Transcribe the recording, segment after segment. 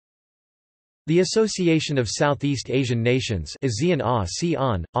The Association of Southeast Asian Nations is a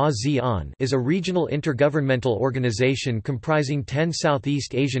regional intergovernmental organization comprising 10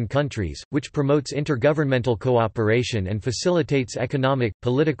 Southeast Asian countries, which promotes intergovernmental cooperation and facilitates economic,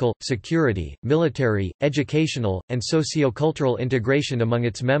 political, security, military, educational, and socio-cultural integration among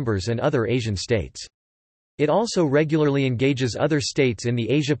its members and other Asian states. It also regularly engages other states in the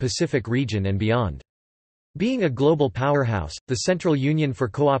Asia-Pacific region and beyond. Being a global powerhouse, the Central Union for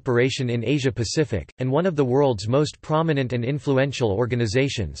Cooperation in Asia-Pacific, and one of the world's most prominent and influential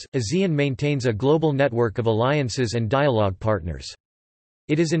organizations, ASEAN maintains a global network of alliances and dialogue partners.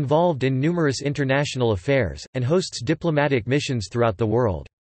 It is involved in numerous international affairs, and hosts diplomatic missions throughout the world.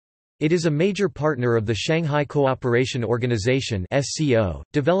 It is a major partner of the Shanghai Cooperation Organization (SCO),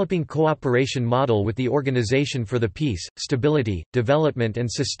 developing cooperation model with the Organization for the Peace, Stability, Development and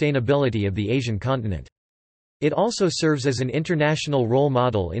Sustainability of the Asian continent. It also serves as an international role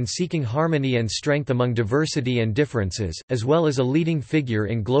model in seeking harmony and strength among diversity and differences, as well as a leading figure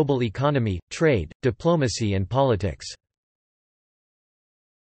in global economy, trade, diplomacy and politics.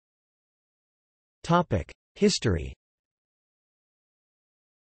 History.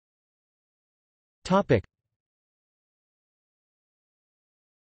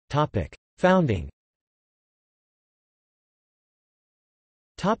 Founding.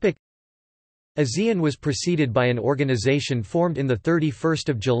 ASEAN was preceded by an organization formed in 31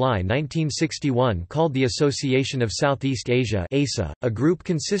 July 1961 called the Association of Southeast Asia (ASA), a group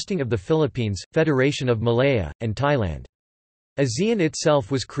consisting of the Philippines, Federation of Malaya, and Thailand. ASEAN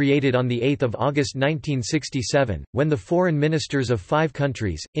itself was created on 8 August 1967, when the foreign ministers of 5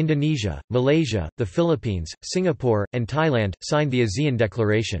 countries, Indonesia, Malaysia, the Philippines, Singapore, and Thailand, signed the ASEAN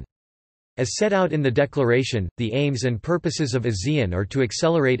Declaration. As set out in the declaration, the aims and purposes of ASEAN are to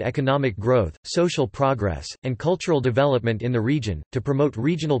accelerate economic growth, social progress, and cultural development in the region, to promote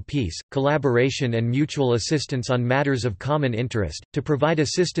regional peace, collaboration and mutual assistance on matters of common interest, to provide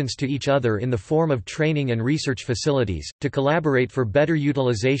assistance to each other in the form of training and research facilities, to collaborate for better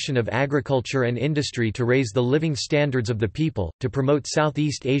utilization of agriculture and industry to raise the living standards of the people, to promote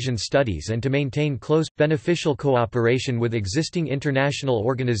Southeast Asian studies and to maintain close, beneficial cooperation with existing international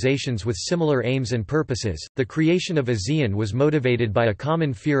organizations with similar aims and purposes. The creation of ASEAN was motivated by a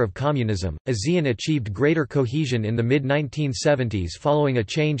common fear of communism. ASEAN achieved greater cohesion in the mid-1970s following a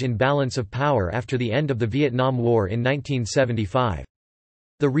change in balance of power after the end of the Vietnam War in 1975.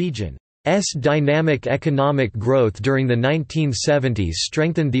 The region's dynamic economic growth during the 1970s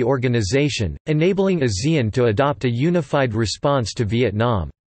strengthened the organization, enabling ASEAN to adopt a unified response to Vietnam's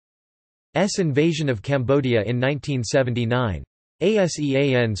invasion of Cambodia in 1979.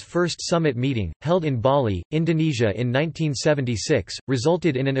 ASEAN's first summit meeting, held in Bali, Indonesia in 1976,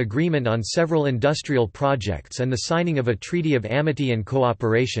 resulted in an agreement on several industrial projects and the signing of a Treaty of Amity and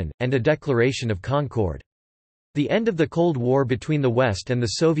Cooperation, and a Declaration of Concord. The end of the Cold War between the West and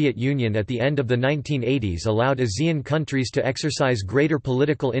the Soviet Union at the end of the 1980s allowed ASEAN countries to exercise greater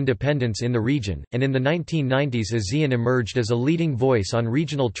political independence in the region, and in the 1990s ASEAN emerged as a leading voice on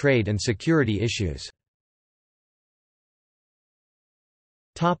regional trade and security issues.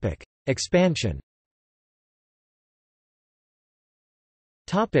 Expansion.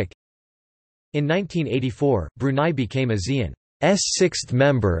 In 1984, Brunei became ASEAN's sixth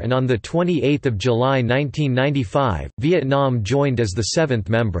member, and on 28 July 1995, Vietnam joined as the seventh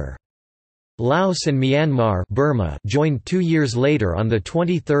member. Laos and Myanmar Burma joined 2 years later on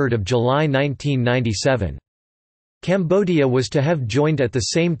 23 July 1997. Cambodia was to have joined at the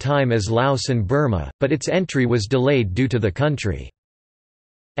same time as Laos and Burma, but its entry was delayed due to the country's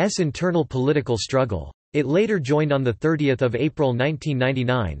internal political struggle. It later joined on 30 April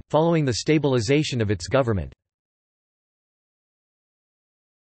 1999, following the stabilization of its government.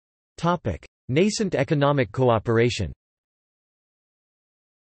 Nascent economic cooperation.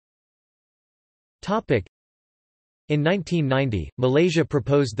 In 1990, Malaysia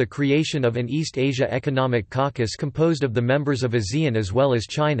proposed the creation of an East Asia Economic Caucus composed of the members of ASEAN as well as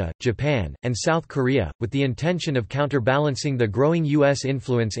China, Japan, and South Korea, with the intention of counterbalancing the growing U.S.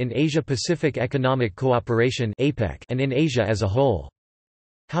 influence in Asia-Pacific Economic Cooperation and in Asia as a whole.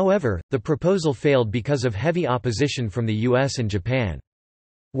 However, the proposal failed because of heavy opposition from the U.S. and Japan.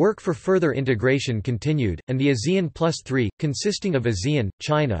 Work for further integration continued, and the ASEAN Plus 3, consisting of ASEAN,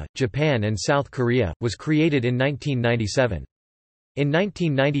 China, Japan and South Korea, was created in 1997. In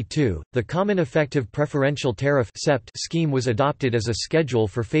 1992, the Common Effective Preferential Tariff scheme was adopted as a schedule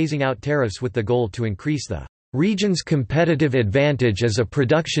for phasing out tariffs with the goal to increase the region's competitive advantage as a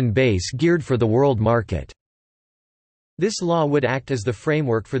production base geared for the world market. This law would act as the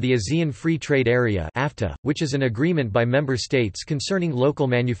framework for the ASEAN Free Trade Area (AFTA), which is an agreement by member states concerning local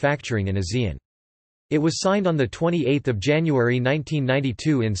manufacturing in ASEAN. It was signed on 28 January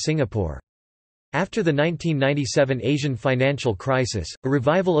 1992 in Singapore. After the 1997 Asian financial crisis, a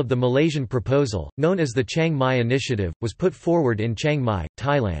revival of the Malaysian proposal, known as the Chiang Mai Initiative, was put forward in Chiang Mai,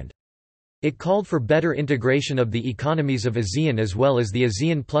 Thailand. It called for better integration of the economies of ASEAN as well as the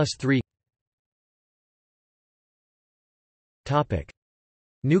ASEAN Plus 3.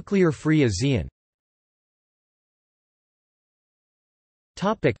 Nuclear-free ASEAN.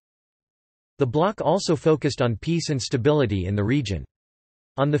 The bloc also focused on peace and stability in the region.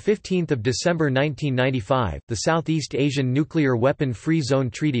 On 15 December 1995, the Southeast Asian Nuclear Weapon-Free Zone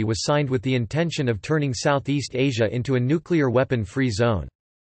Treaty was signed with the intention of turning Southeast Asia into a nuclear weapon-free zone.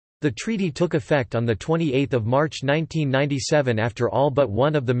 The treaty took effect on 28 March 1997 after all but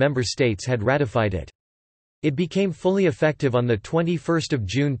one of the member states had ratified it. It became fully effective on 21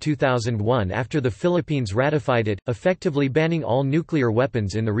 June 2001 after the Philippines ratified it, effectively banning all nuclear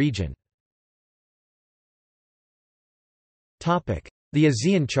weapons in the region. The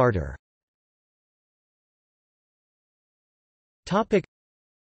ASEAN Charter.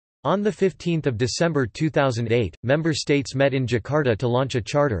 On 15 December 2008, member states met in Jakarta to launch a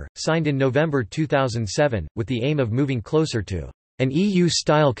charter, signed in November 2007, with the aim of moving closer to an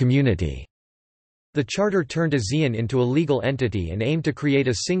EU-style community. The charter turned ASEAN into a legal entity and aimed to create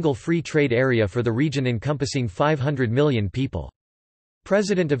a single free trade area for the region encompassing 500 million people.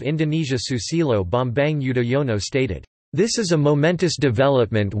 President of Indonesia Susilo Bambang Yudhoyono stated, "This is a momentous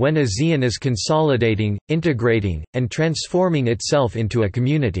development when ASEAN is consolidating, integrating, and transforming itself into a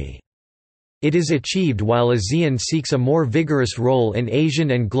community. It is achieved while ASEAN seeks a more vigorous role in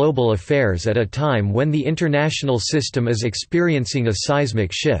Asian and global affairs at a time when the international system is experiencing a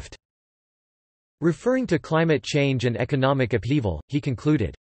seismic shift." Referring to climate change and economic upheaval, he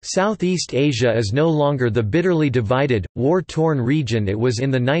concluded, "Southeast Asia is no longer the bitterly divided, war-torn region it was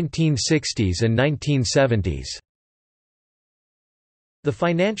in the 1960s and 1970s." The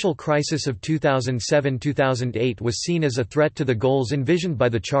financial crisis of 2007–2008 was seen as a threat to the goals envisioned by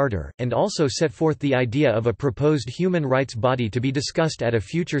the Charter, and also set forth the idea of a proposed human rights body to be discussed at a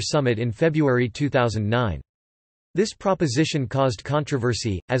future summit in February 2009. This proposition caused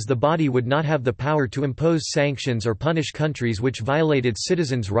controversy, as the body would not have the power to impose sanctions or punish countries which violated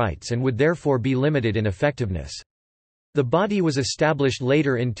citizens' rights and would therefore be limited in effectiveness. The body was established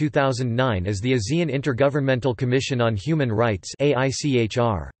later in 2009 as the ASEAN Intergovernmental Commission on Human Rights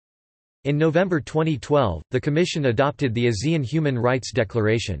 (AICHR). In November 2012, the Commission adopted the ASEAN Human Rights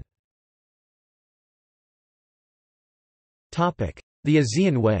Declaration. The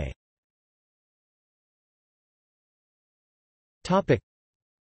ASEAN Way.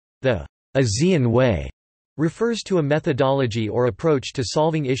 The ASEAN Way refers to a methodology or approach to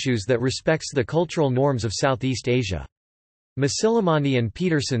solving issues that respects the cultural norms of Southeast Asia. Masilamani and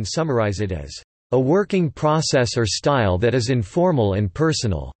Peterson summarize it as a working process or style that is informal and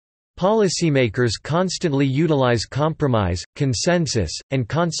personal. Policymakers constantly utilize compromise, consensus, and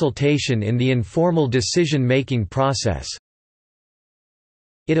consultation in the informal decision-making process.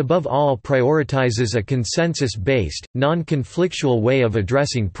 It above all prioritizes a consensus-based, non-conflictual way of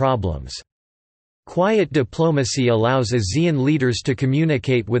addressing problems. Quiet diplomacy allows ASEAN leaders to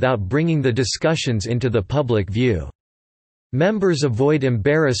communicate without bringing the discussions into the public view. Members avoid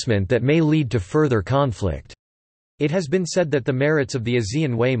embarrassment that may lead to further conflict. It has been said that the merits of the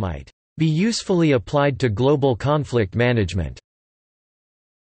ASEAN Way might be usefully applied to global conflict management.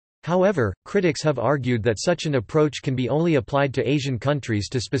 However, critics have argued that such an approach can be only applied to Asian countries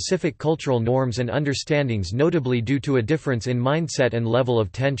to specific cultural norms and understandings, notably due to a difference in mindset and level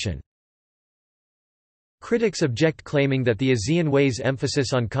of tension. Critics object, claiming that the ASEAN Way's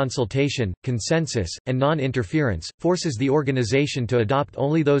emphasis on consultation, consensus, and non-interference, forces the organization to adopt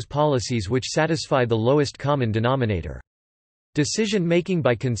only those policies which satisfy the lowest common denominator. Decision-making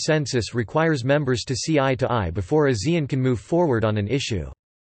by consensus requires members to see eye to eye before ASEAN can move forward on an issue.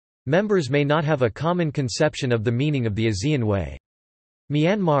 Members may not have a common conception of the meaning of the ASEAN Way.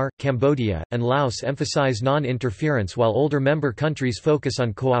 Myanmar, Cambodia, and Laos emphasize non-interference while older member countries focus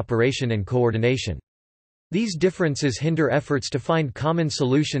on cooperation and coordination. These differences hinder efforts to find common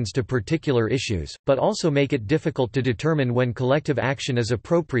solutions to particular issues, but also make it difficult to determine when collective action is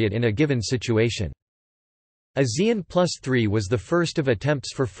appropriate in a given situation. ASEAN Plus 3 was the first of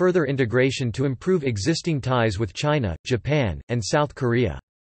attempts for further integration to improve existing ties with China, Japan, and South Korea.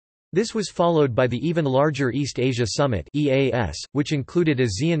 This was followed by the even larger East Asia Summit (EAS), which included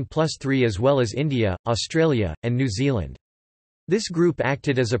ASEAN Plus 3 as well as India, Australia, and New Zealand. This group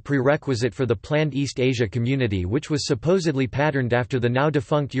acted as a prerequisite for the planned East Asia Community, which was supposedly patterned after the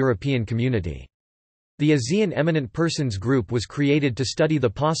now-defunct European Community. The ASEAN Eminent Persons Group was created to study the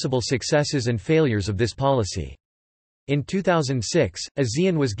possible successes and failures of this policy. In 2006,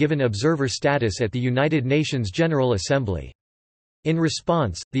 ASEAN was given observer status at the United Nations General Assembly. In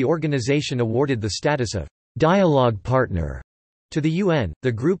response, the organization awarded the status of dialogue partner to the UN.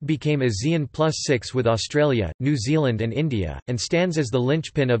 The group became ASEAN+6 with Australia, New Zealand and India, and stands as the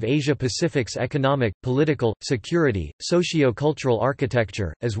linchpin of Asia-Pacific's economic, political, security, socio-cultural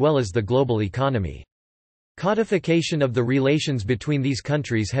architecture, as well as the global economy. Codification of the relations between these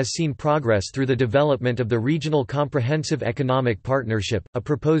countries has seen progress through the development of the Regional Comprehensive Economic Partnership, a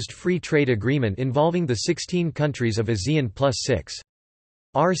proposed free trade agreement involving the 16 countries of ASEAN+6.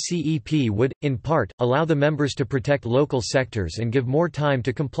 RCEP would, in part, allow the members to protect local sectors and give more time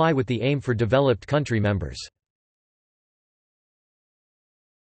to comply with the aim for developed country members.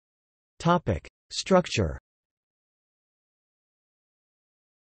 Structure.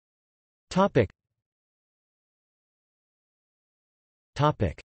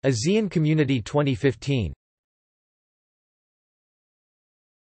 ASEAN Community 2015.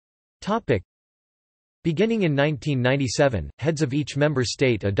 Beginning in 1997, heads of each member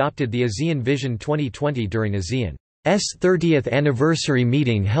state adopted the ASEAN Vision 2020 during ASEAN's 30th anniversary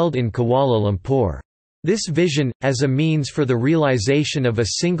meeting held in Kuala Lumpur. This vision, as a means for the realization of a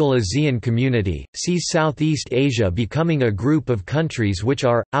single ASEAN community, sees Southeast Asia becoming a group of countries which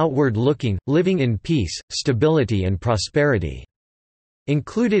are, outward-looking, living in peace, stability and prosperity.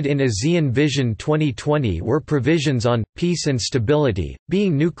 Included in ASEAN Vision 2020 were provisions on peace and stability,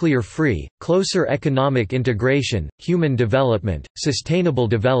 being nuclear-free, closer economic integration, human development, sustainable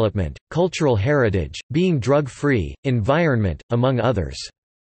development, cultural heritage, being drug-free, environment, among others.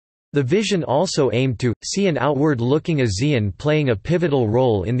 The vision also aimed to see an outward-looking ASEAN playing a pivotal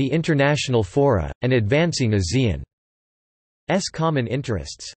role in the international fora, and advancing ASEAN's common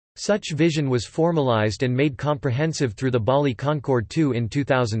interests. Such vision was formalized and made comprehensive through the Bali Concord II in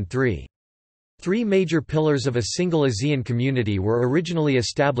 2003. Three major pillars of a single ASEAN community were originally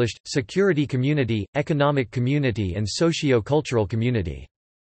established: security community, economic community and socio-cultural community.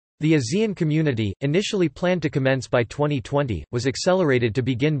 The ASEAN community, initially planned to commence by 2020, was accelerated to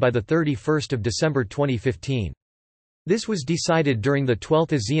begin by 31 December 2015. This was decided during the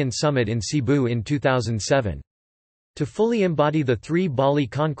 12th ASEAN Summit in Cebu in 2007. To fully embody the three Bali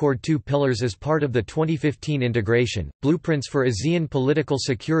Concord II pillars as part of the 2015 integration, blueprints for ASEAN Political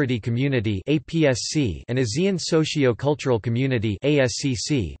Security Community (APSC) and ASEAN Socio-Cultural Community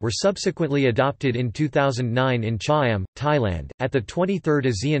 (ASCC) were subsequently adopted in 2009 in Chiam, Thailand. At the 23rd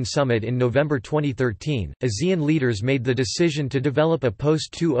ASEAN Summit in November 2013, ASEAN leaders made the decision to develop a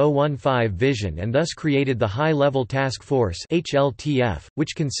post-2015 vision and thus created the High-Level Task Force (HLTF),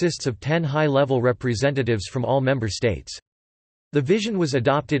 which consists of 10 high-level representatives from all member states. The vision was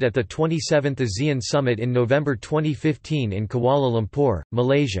adopted at the 27th ASEAN Summit in November 2015 in Kuala Lumpur,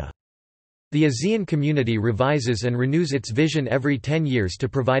 Malaysia. The ASEAN community revises and renews its vision every 10 years to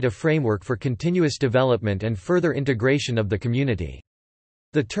provide a framework for continuous development and further integration of the community.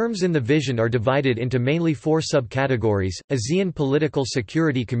 The terms in the vision are divided into mainly four subcategories: ASEAN Political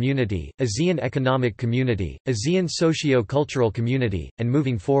Security Community, ASEAN Economic Community, ASEAN Socio-Cultural Community, and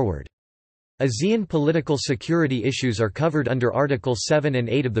Moving Forward. ASEAN political security issues are covered under Article 7 and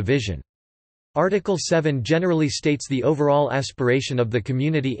 8 of the vision. Article 7 generally states the overall aspiration of the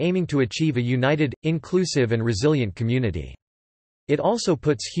community aiming to achieve a united, inclusive and resilient community. It also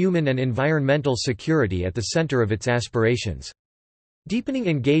puts human and environmental security at the center of its aspirations. Deepening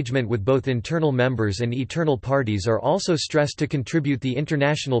engagement with both internal members and external parties are also stressed to contribute the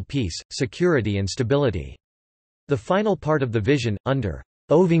international peace, security and stability. The final part of the vision, under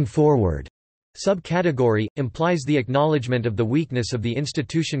Moving Forward subcategory, implies the acknowledgement of the weakness of the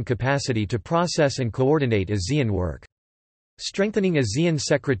institution capacity to process and coordinate ASEAN work. Strengthening ASEAN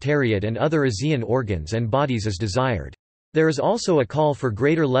Secretariat and other ASEAN organs and bodies is desired. There is also a call for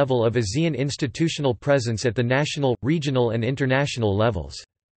greater level of ASEAN institutional presence at the national, regional and international levels.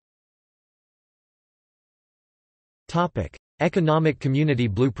 Economic Community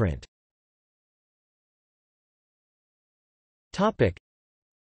Blueprint.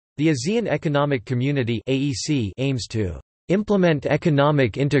 The ASEAN Economic Community (AEC) aims to implement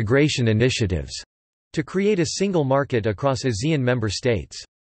economic integration initiatives to create a single market across ASEAN member states.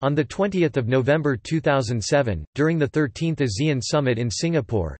 On 20 November 2007, during the 13th ASEAN Summit in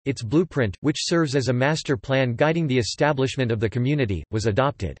Singapore, its blueprint, which serves as a master plan guiding the establishment of the community, was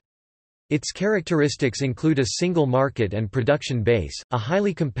adopted. Its characteristics include a single market and production base, a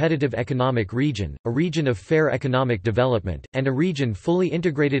highly competitive economic region, a region of fair economic development, and a region fully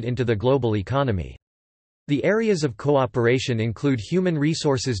integrated into the global economy. The areas of cooperation include human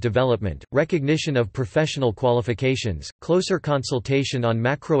resources development, recognition of professional qualifications, closer consultation on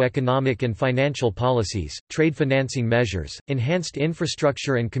macroeconomic and financial policies, trade financing measures, enhanced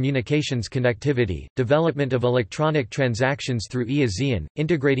infrastructure and communications connectivity, development of electronic transactions through e-ASEAN,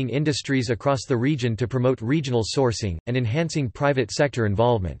 integrating industries across the region to promote regional sourcing, and enhancing private sector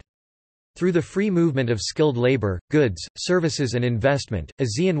involvement. Through the free movement of skilled labor, goods, services and investment,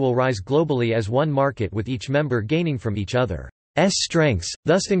 ASEAN will rise globally as one market with each member gaining from each other's strengths,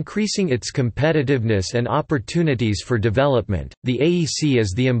 thus increasing its competitiveness and opportunities for development. The AEC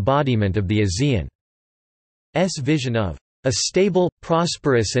is the embodiment of the ASEAN's vision of a stable,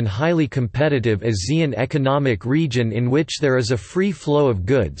 prosperous and highly competitive ASEAN economic region in which there is a free flow of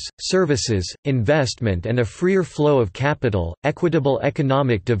goods, services, investment and a freer flow of capital, equitable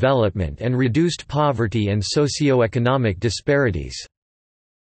economic development and reduced poverty and socio-economic disparities."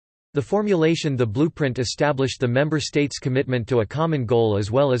 The formulation the blueprint established the member states' commitment to a common goal as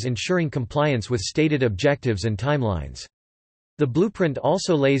well as ensuring compliance with stated objectives and timelines. The blueprint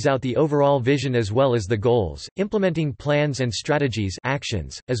also lays out the overall vision as well as the goals, implementing plans and strategies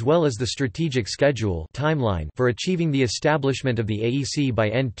actions, as well as the strategic schedule timeline for achieving the establishment of the AEC by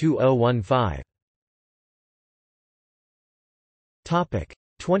end 2015.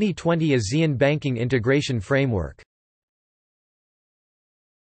 2020 ASEAN Banking Integration Framework.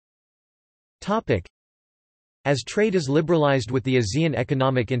 As trade is liberalized with the ASEAN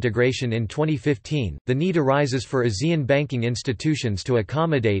economic integration in 2015, the need arises for ASEAN banking institutions to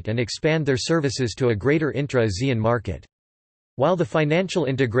accommodate and expand their services to a greater intra-ASEAN market. While the financial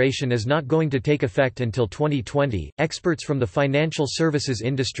integration is not going to take effect until 2020, experts from the financial services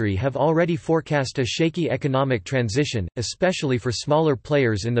industry have already forecast a shaky economic transition, especially for smaller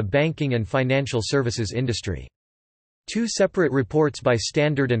players in the banking and financial services industry. Two separate reports by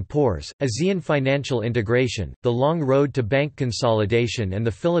Standard & Poor's, ASEAN Financial Integration, The Long Road to Bank Consolidation and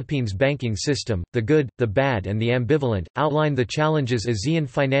the Philippines Banking System, The Good, the Bad and the Ambivalent, outline the challenges ASEAN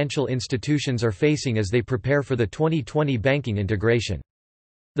financial institutions are facing as they prepare for the 2020 banking integration.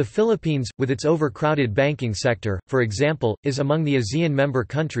 The Philippines, with its overcrowded banking sector, for example, is among the ASEAN member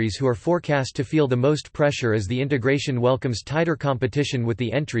countries who are forecast to feel the most pressure as the integration welcomes tighter competition with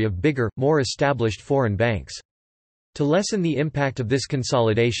the entry of bigger, more established foreign banks. To lessen the impact of this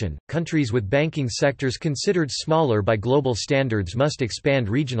consolidation, countries with banking sectors considered smaller by global standards must expand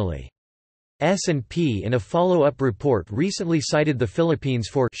regionally. S&P in a follow-up report recently cited the Philippines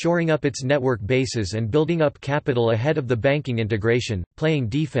for shoring up its network bases and building up capital ahead of the banking integration, playing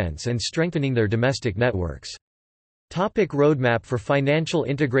defense and strengthening their domestic networks. Roadmap for financial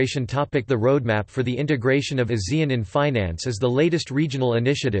integration. The Roadmap for the Integration of ASEAN in Finance is the latest regional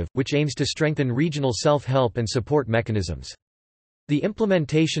initiative, which aims to strengthen regional self-help and support mechanisms. The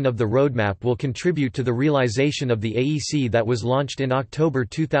implementation of the roadmap will contribute to the realization of the AEC that was launched in October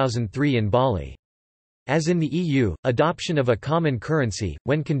 2003 in Bali. As in the EU, adoption of a common currency,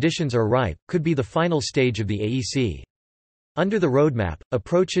 when conditions are ripe, could be the final stage of the AEC. Under the roadmap,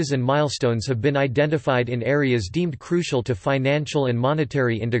 approaches and milestones have been identified in areas deemed crucial to financial and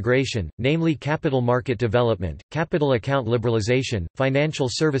monetary integration, namely capital market development, capital account liberalization, financial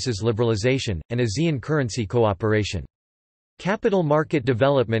services liberalization, and ASEAN currency cooperation. Capital market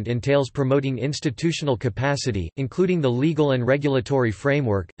development entails promoting institutional capacity, including the legal and regulatory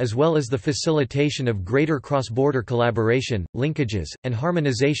framework, as well as the facilitation of greater cross-border collaboration, linkages, and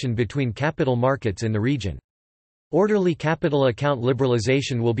harmonization between capital markets in the region. Orderly capital account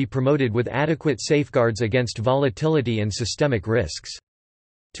liberalization will be promoted with adequate safeguards against volatility and systemic risks.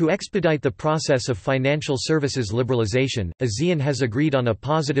 To expedite the process of financial services liberalization, ASEAN has agreed on a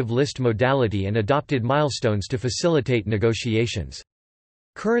positive list modality and adopted milestones to facilitate negotiations.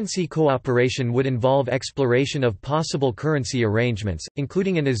 Currency cooperation would involve exploration of possible currency arrangements,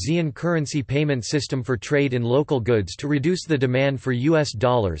 including an ASEAN currency payment system for trade in local goods to reduce the demand for US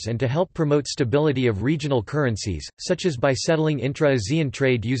dollars and to help promote stability of regional currencies, such as by settling intra-ASEAN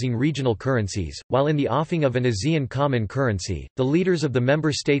trade using regional currencies. While in the offing of an ASEAN common currency, the leaders of the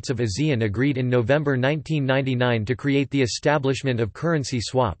member states of ASEAN agreed in November 1999 to create the establishment of currency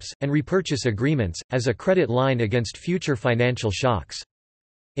swaps, and repurchase agreements, as a credit line against future financial shocks.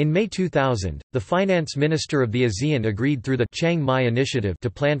 In May 2000, the finance minister of the ASEAN agreed through the Chiang Mai Initiative to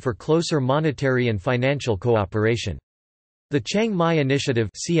plan for closer monetary and financial cooperation. The Chiang Mai Initiative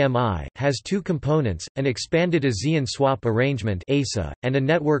 (CMI) has two components: an expanded ASEAN swap arrangement (ASA) and a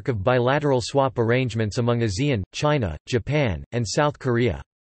network of bilateral swap arrangements among ASEAN, China, Japan, and South Korea.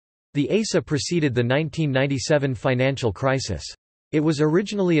 The ASA preceded the 1997 financial crisis. It was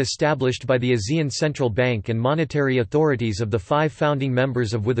originally established by the ASEAN Central Bank and monetary authorities of the 5 founding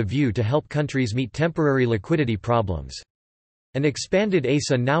members with a view to help countries meet temporary liquidity problems. An expanded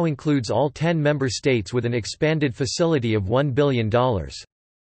ASA now includes all 10 member states with an expanded facility of $1 billion.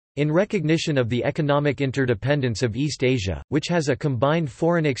 In recognition of the economic interdependence of East Asia, which has a combined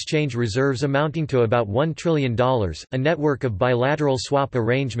foreign exchange reserves amounting to about $1 trillion, a network of bilateral swap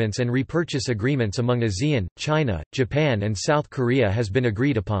arrangements and repurchase agreements among ASEAN, China, Japan and South Korea has been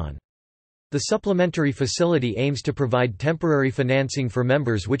agreed upon. The supplementary facility aims to provide temporary financing for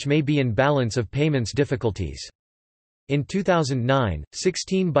members which may be in balance of payments difficulties. In 2009,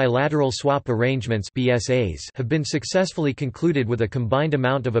 16 bilateral swap arrangements (BSAs) have been successfully concluded with a combined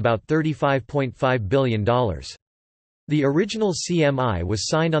amount of about $35.5 billion. The original CMI was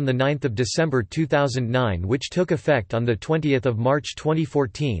signed on 9 December 2009, which took effect on 20 March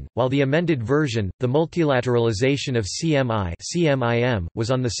 2014, while the amended version, the multilateralization of CMI,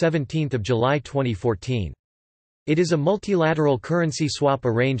 was on 17 July 2014. It is a multilateral currency swap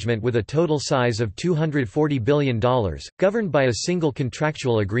arrangement with a total size of $240 billion, governed by a single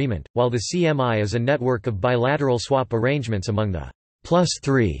contractual agreement, while the CMI is a network of bilateral swap arrangements among the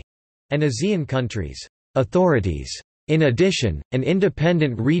 +3 and ASEAN countries' authorities. In addition, an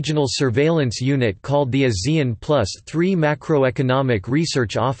independent regional surveillance unit called the ASEAN +3 Macroeconomic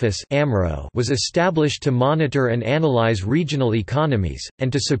Research Office was established to monitor and analyze regional economies,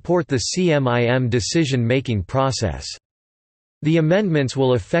 and to support the CMIM decision-making process. The amendments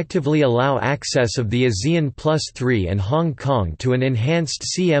will effectively allow access of the ASEAN +3 and Hong Kong to an enhanced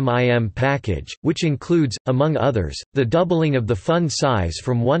CMIM package, which includes, among others, the doubling of the fund size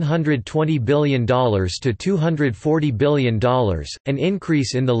from $120 billion to $240 billion, an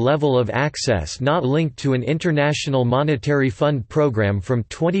increase in the level of access not linked to an International Monetary Fund program from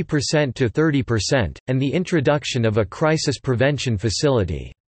 20% to 30%, and the introduction of a crisis prevention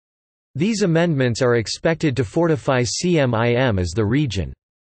facility. These amendments are expected to fortify CMIM as the region's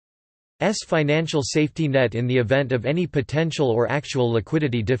financial safety net in the event of any potential or actual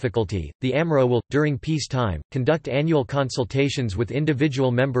liquidity difficulty. The AMRO will, during peacetime, conduct annual consultations with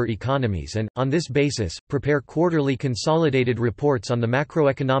individual member economies and, on this basis, prepare quarterly consolidated reports on the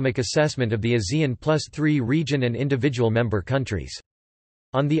macroeconomic assessment of the ASEAN +3 region and individual member countries.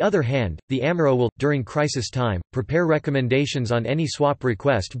 On the other hand, the AMRO will, during crisis time, prepare recommendations on any swap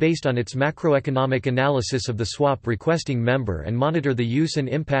request based on its macroeconomic analysis of the swap requesting member and monitor the use and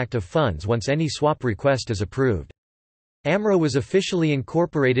impact of funds once any swap request is approved. AMRO was officially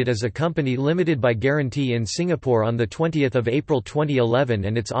incorporated as a company limited by guarantee in Singapore on 20 April 2011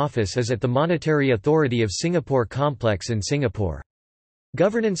 and its office is at the Monetary Authority of Singapore Complex in Singapore.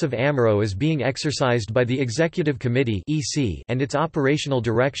 Governance of AMRO is being exercised by the Executive Committee and its operational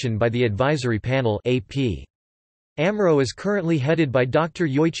direction by the Advisory Panel AMRO is currently headed by Dr.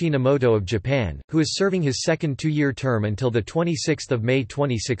 Yoichi Nomoto of Japan, who is serving his second 2-year term until 26 May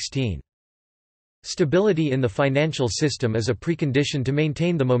 2016. Stability in the financial system is a precondition to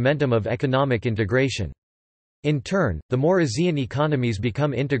maintain the momentum of economic integration. In turn, the more ASEAN economies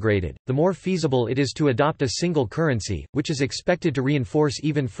become integrated, the more feasible it is to adopt a single currency, which is expected to reinforce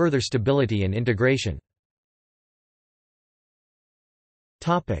even further stability and integration.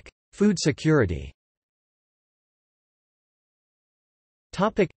 Food security.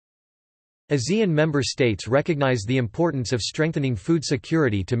 ASEAN member states recognize the importance of strengthening food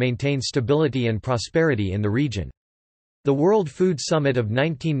security to maintain stability and prosperity in the region. The World Food Summit of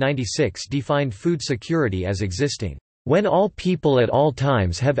 1996 defined food security as existing, "when all people at all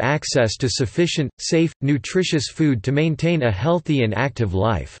times have access to sufficient, safe, nutritious food to maintain a healthy and active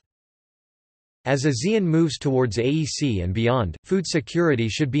life." As ASEAN moves towards AEC and beyond, food security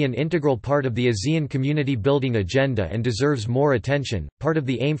should be an integral part of the ASEAN community building agenda and deserves more attention. Part of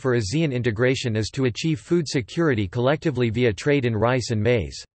the aim for ASEAN integration is to achieve food security collectively via trade in rice and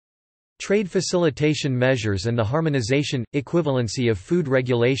maize. Trade facilitation measures and the harmonization, equivalency of food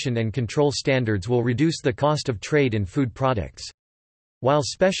regulation and control standards will reduce the cost of trade in food products. While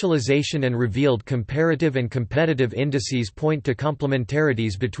specialization and revealed comparative and competitive indices point to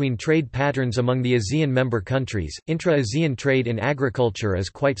complementarities between trade patterns among the ASEAN member countries, intra-ASEAN trade in agriculture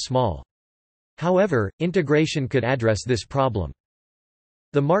is quite small. However, integration could address this problem.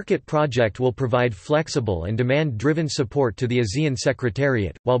 The Market Project will provide flexible and demand-driven support to the ASEAN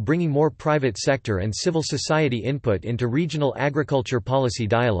Secretariat, while bringing more private sector and civil society input into regional agriculture policy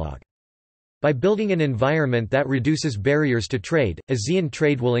dialogue. By building an environment that reduces barriers to trade, ASEAN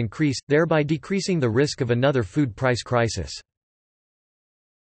trade will increase, thereby decreasing the risk of another food price crisis.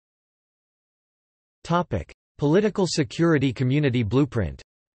 Political Security Community Blueprint.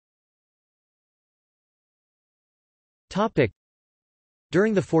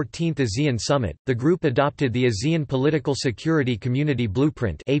 During the 14th ASEAN Summit, the group adopted the ASEAN Political Security Community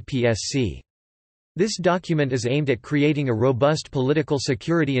Blueprint (APSC). This document is aimed at creating a robust political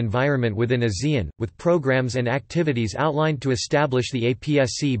security environment within ASEAN, with programs and activities outlined to establish the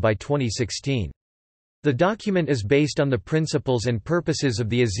APSC by 2016. The document is based on the principles and purposes of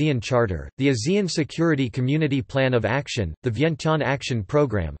the ASEAN Charter, the ASEAN Security Community Plan of Action, the Vientiane Action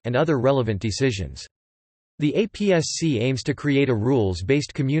Programme, and other relevant decisions. The APSC aims to create a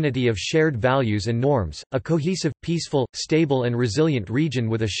rules-based community of shared values and norms, a cohesive, peaceful, stable and resilient region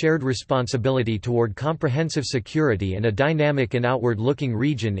with a shared responsibility toward comprehensive security and a dynamic and outward-looking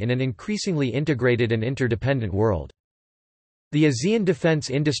region in an increasingly integrated and interdependent world. The ASEAN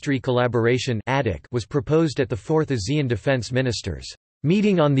Defense Industry Collaboration was proposed at the 4th ASEAN Defense Ministers'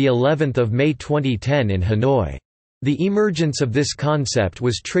 meeting on the 11th of May 2010 in Hanoi. The emergence of this concept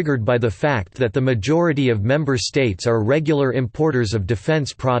was triggered by the fact that the majority of member states are regular importers of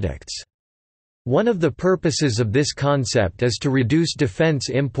defense products. One of the purposes of this concept is to reduce defense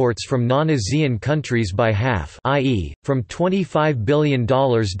imports from non-ASEAN countries by half, i.e., from $25 billion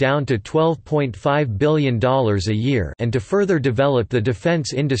down to $12.5 billion a year, and to further develop the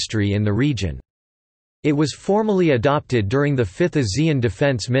defense industry in the region. It was formally adopted during the 5th ASEAN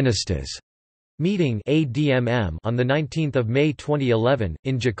Defense Ministers' meeting on 19 May 2011,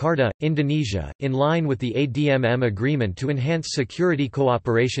 in Jakarta, Indonesia, in line with the ADMM agreement to enhance security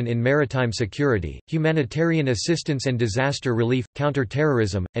cooperation in maritime security, humanitarian assistance and disaster relief,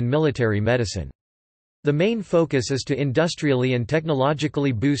 counter-terrorism, and military medicine. The main focus is to industrially and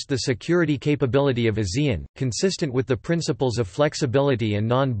technologically boost the security capability of ASEAN, consistent with the principles of flexibility and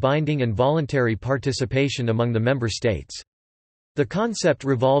non-binding and voluntary participation among the member states. The concept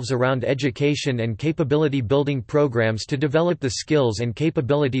revolves around education and capability-building programs to develop the skills and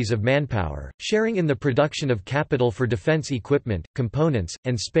capabilities of manpower, sharing in the production of capital for defense equipment, components,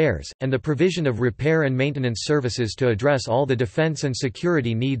 and spares, and the provision of repair and maintenance services to address all the defense and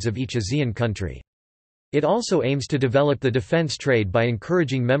security needs of each ASEAN country. It also aims to develop the defense trade by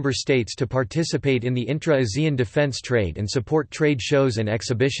encouraging member states to participate in the intra-ASEAN defense trade and support trade shows and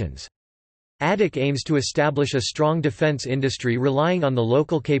exhibitions. ADIC aims to establish a strong defense industry relying on the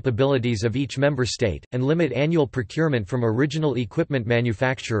local capabilities of each member state, and limit annual procurement from original equipment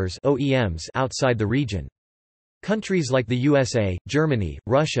manufacturers (OEMs) outside the region. Countries like the USA, Germany,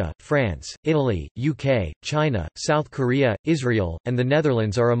 Russia, France, Italy, UK, China, South Korea, Israel, and the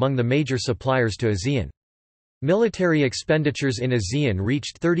Netherlands are among the major suppliers to ASEAN. Military expenditures in ASEAN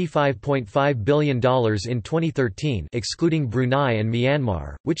reached $35.5 billion in 2013 excluding Brunei and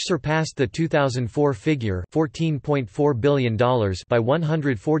Myanmar, which surpassed the 2004 figure $14.4 billion by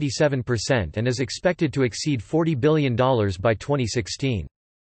 147% and is expected to exceed $40 billion by 2016.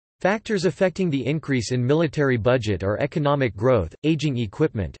 Factors affecting the increase in military budget are economic growth, aging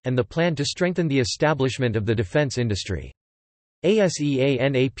equipment, and the plan to strengthen the establishment of the defense industry.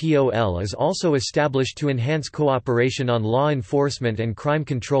 ASEAN-APOL is also established to enhance cooperation on law enforcement and crime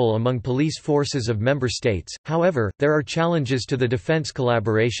control among police forces of member states. However, there are challenges to the defense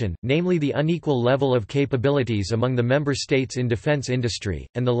collaboration, namely the unequal level of capabilities among the member states in defense industry,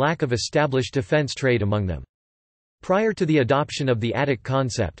 and the lack of established defense trade among them. Prior to the adoption of the ADIC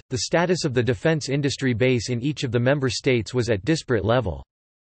concept, the status of the defense industry base in each of the member states was at disparate level.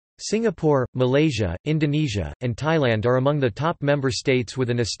 Singapore, Malaysia, Indonesia, and Thailand are among the top member states with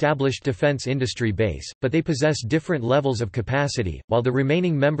an established defense industry base, but they possess different levels of capacity, while the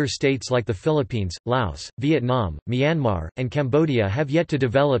remaining member states like the Philippines, Laos, Vietnam, Myanmar, and Cambodia have yet to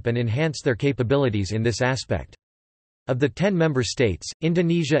develop and enhance their capabilities in this aspect. Of the 10 member states,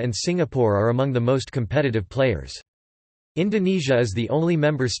 Indonesia and Singapore are among the most competitive players. Indonesia is the only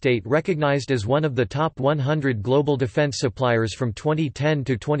member state recognized as one of the top 100 global defense suppliers from 2010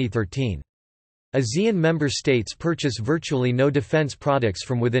 to 2013. ASEAN member states purchase virtually no defense products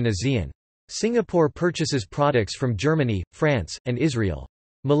from within ASEAN. Singapore purchases products from Germany, France, and Israel.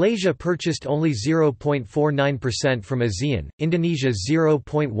 Malaysia purchased only 0.49% from ASEAN, Indonesia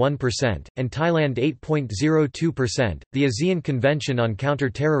 0.1%, and Thailand 8.02%. The ASEAN Convention on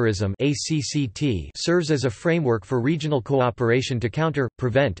Counter-Terrorism (ACCT) serves as a framework for regional cooperation to counter,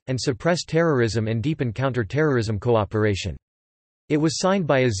 prevent, and suppress terrorism and deepen counter-terrorism cooperation. It was signed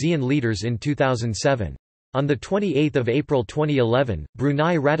by ASEAN leaders in 2007. On 28 April 2011,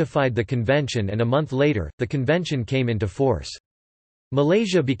 Brunei ratified the convention and a month later, the convention came into force.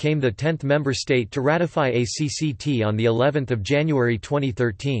 Malaysia became the 10th member state to ratify ACCT on the 11th of January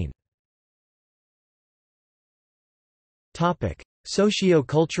 2013. Topic: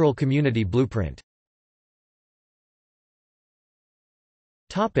 Socio-cultural community blueprint.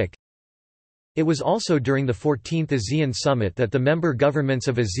 Topic: It was also during the 14th ASEAN Summit that the member governments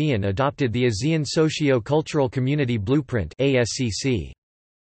of ASEAN adopted the ASEAN Socio-Cultural Community Blueprint (ASCC).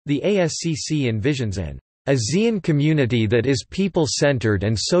 The ASCC envisions an ASEAN community that is people-centered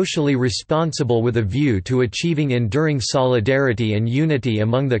and socially responsible with a view to achieving enduring solidarity and unity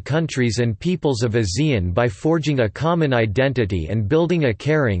among the countries and peoples of ASEAN by forging a common identity and building a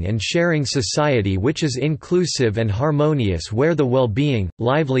caring and sharing society which is inclusive and harmonious, where the well-being,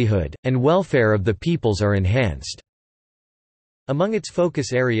 livelihood, and welfare of the peoples are enhanced. Among its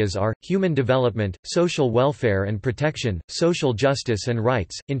focus areas are, human development, social welfare and protection, social justice and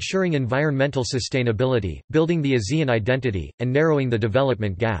rights, ensuring environmental sustainability, building the ASEAN identity, and narrowing the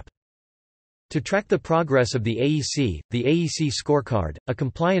development gap. To track the progress of the AEC Scorecard, a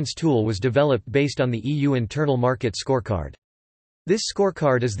compliance tool was developed based on the EU Internal Market Scorecard. This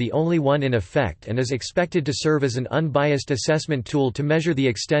scorecard is the only one in effect and is expected to serve as an unbiased assessment tool to measure the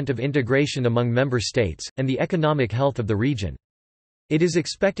extent of integration among member states, and the economic health of the region. It is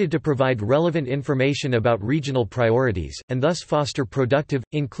expected to provide relevant information about regional priorities, and thus foster productive,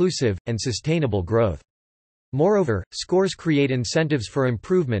 inclusive, and sustainable growth. Moreover, scores create incentives for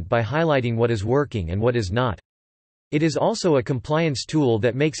improvement by highlighting what is working and what is not. It is also a compliance tool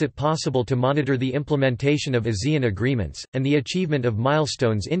that makes it possible to monitor the implementation of ASEAN agreements, and the achievement of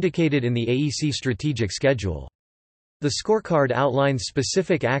milestones indicated in the AEC strategic schedule. The scorecard outlines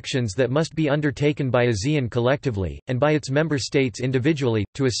specific actions that must be undertaken by ASEAN collectively, and by its member states individually,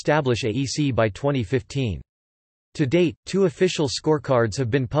 to establish AEC by 2015. To date, 2 official scorecards have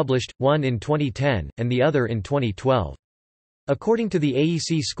been published, one in 2010, and the other in 2012. According to the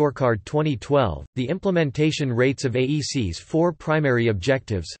AEC Scorecard 2012, the implementation rates of AEC's 4 primary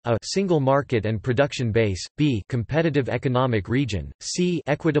objectives, a single market and production base, b competitive economic region, c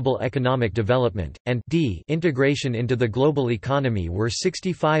equitable economic development, and d integration into the global economy were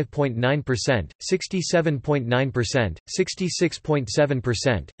 65.9%, 67.9%,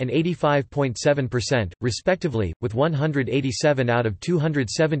 66.7%, and 85.7%, respectively, with 187 out of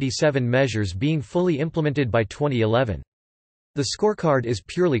 277 measures being fully implemented by 2011. The scorecard is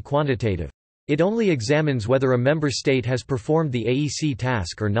purely quantitative. It only examines whether a member state has performed the AEC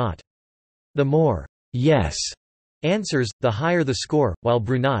task or not. The more yes answers, the higher the score, while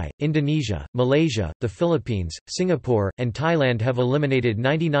Brunei, Indonesia, Malaysia, the Philippines, Singapore, and Thailand have eliminated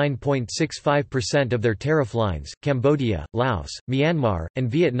 99.65% of their tariff lines. Cambodia, Laos, Myanmar, and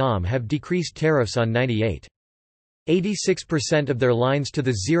Vietnam have decreased tariffs on 86% of their lines to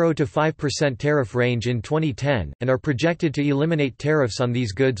the 0 to 5% tariff range in 2010, and are projected to eliminate tariffs on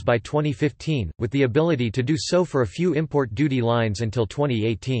these goods by 2015, with the ability to do so for a few import duty lines until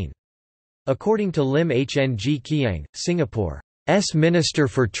 2018. According to Lim Hng Kiang, Singapore's Minister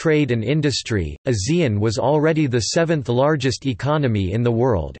for Trade and Industry, ASEAN was already the 7th largest economy in the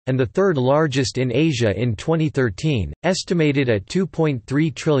world, and the 3rd largest in Asia in 2013, estimated at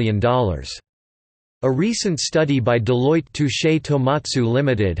 $2.3 trillion. A recent study by Deloitte Touche Tomatsu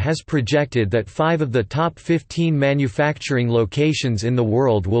Limited has projected that 5 of the top 15 manufacturing locations in the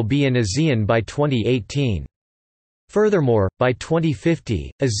world will be in ASEAN by 2018. Furthermore, by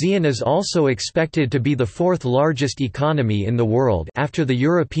 2050, ASEAN is also expected to be the 4th largest economy in the world after the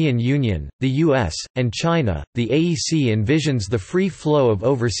European Union, the US, and China. The AEC envisions the free flow of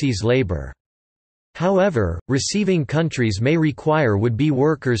overseas labor. However, receiving countries may require would-be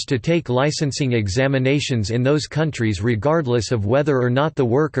workers to take licensing examinations in those countries regardless of whether or not the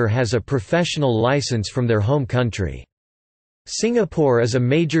worker has a professional license from their home country. Singapore is a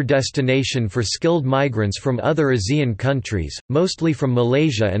major destination for skilled migrants from other ASEAN countries, mostly from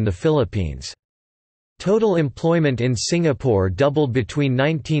Malaysia and the Philippines. Total employment in Singapore doubled between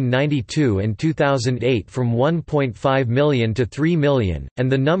 1992 and 2008 from 1.5 million to 3 million,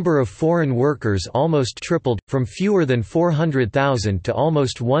 and the number of foreign workers almost tripled, from fewer than 400,000 to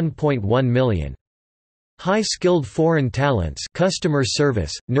almost 1.1 million. High-skilled foreign talents, customer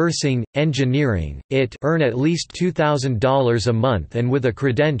service, nursing, engineering, earn at least $2,000 a month and with a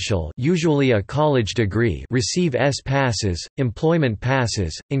credential, usually a college degree, receive S-passes, employment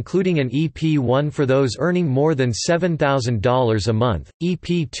passes, including an EP1 for those earning more than $7,000 a month,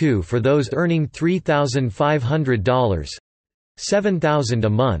 EP2 for those earning $3,500, $7,000 a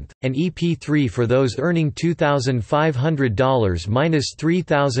month, and EP3 for those earning $2,500 minus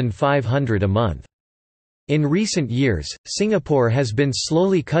 $3,500 a month. In recent years, Singapore has been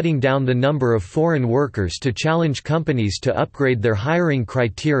slowly cutting down the number of foreign workers to challenge companies to upgrade their hiring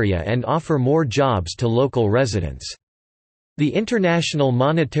criteria and offer more jobs to local residents. The International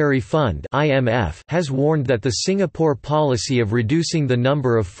Monetary Fund (IMF) has warned that the Singapore policy of reducing the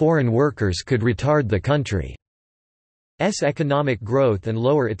number of foreign workers could retard the country's economic growth and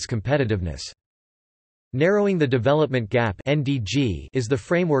lower its competitiveness. Narrowing the Development Gap (NDG) is the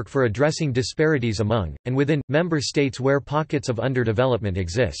framework for addressing disparities among, and within, member states where pockets of underdevelopment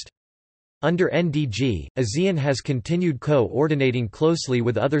exist. Under NDG, ASEAN has continued co-ordinating closely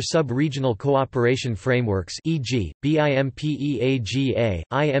with other sub-regional cooperation frameworks e.g., BIMPEAGA,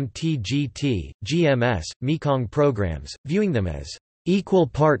 IMTGT, GMS, Mekong programs, viewing them as equal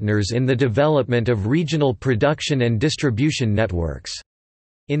partners in the development of regional production and distribution networks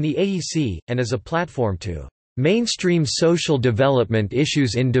in the AEC, and as a platform to mainstream social development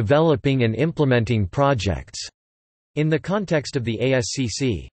issues in developing and implementing projects in the context of the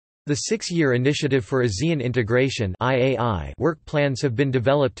ASCC. The 6-year Initiative for ASEAN Integration (IAI) work plans have been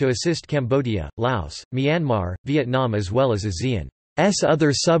developed to assist Cambodia, Laos, Myanmar, Vietnam as well as ASEAN's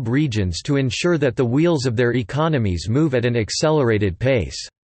other sub-regions to ensure that the wheels of their economies move at an accelerated pace.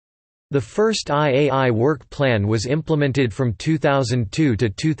 The first IAI work plan was implemented from 2002 to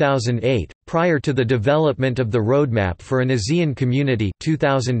 2008, prior to the development of the Roadmap for an ASEAN Community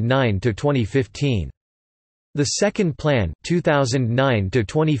 2009 to 2015. The second plan 2009 to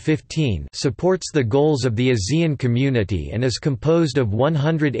 2015 supports the goals of the ASEAN Community and is composed of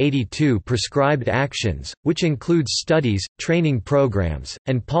 182 prescribed actions, which includes studies, training programs,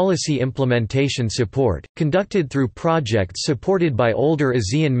 and policy implementation support, conducted through projects supported by older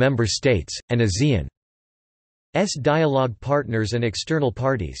ASEAN member states, and ASEAN's dialogue partners and external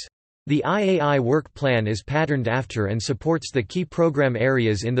parties. The IAI work plan is patterned after and supports the key program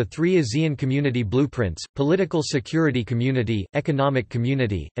areas in the 3 ASEAN Community Blueprints: Political Security Community, Economic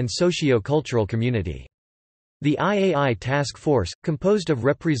Community, and Socio-Cultural Community. The IAI Task Force, composed of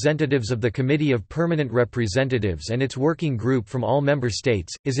representatives of the Committee of Permanent Representatives and its working group from all member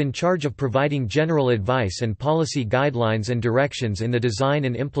states, is in charge of providing general advice and policy guidelines and directions in the design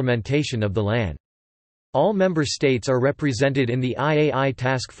and implementation of the LAN. All member states are represented in the IAI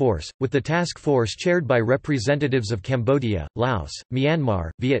Task Force, with the task force chaired by representatives of Cambodia, Laos,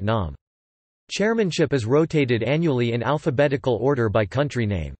 Myanmar, Vietnam. Chairmanship is rotated annually in alphabetical order by country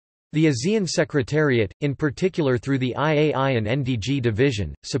name. The ASEAN Secretariat, in particular through the IAI and NDG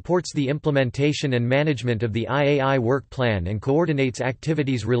division, supports the implementation and management of the IAI work plan and coordinates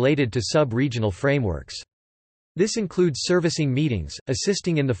activities related to sub-regional frameworks. This includes servicing meetings,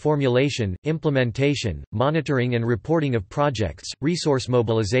 assisting in the formulation, implementation, monitoring and reporting of projects, resource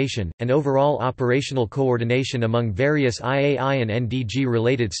mobilization, and overall operational coordination among various IAI and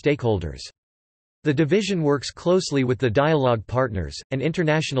NDG-related stakeholders. The division works closely with the dialogue partners, and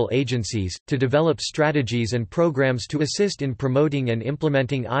international agencies, to develop strategies and programs to assist in promoting and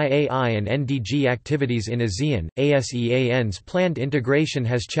implementing IAI and NDG activities in ASEAN. ASEAN's planned integration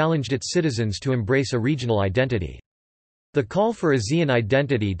has challenged its citizens to embrace a regional identity. The call for ASEAN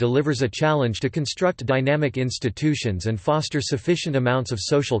identity delivers a challenge to construct dynamic institutions and foster sufficient amounts of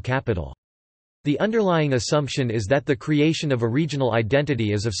social capital. The underlying assumption is that the creation of a regional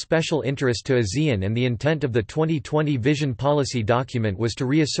identity is of special interest to ASEAN, and the intent of the 2020 Vision Policy document was to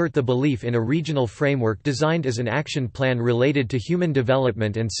reassert the belief in a regional framework designed as an action plan related to human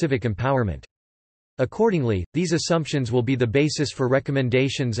development and civic empowerment. Accordingly, these assumptions will be the basis for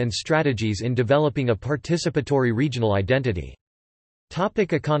recommendations and strategies in developing a participatory regional identity.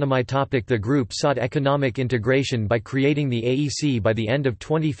 Economy. The group sought economic integration by creating the AEC by the end of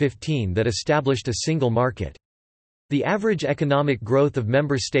 2015 that established a single market. The average economic growth of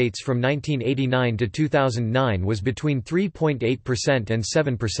member states from 1989 to 2009 was between 3.8% and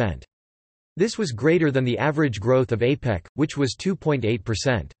 7%. This was greater than the average growth of APEC, which was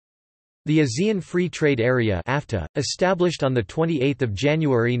 2.8%. The ASEAN Free Trade Area (AFTA), established on 28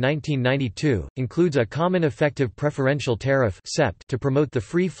 January 1992, includes a Common Effective Preferential Tariff to promote the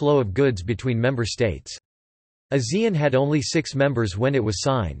free flow of goods between member states. ASEAN had only 6 members when it was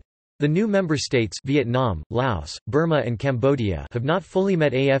signed. The new member states Vietnam, Laos, Burma and Cambodia have not fully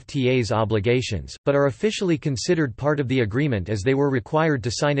met AFTA's obligations, but are officially considered part of the agreement as they were required to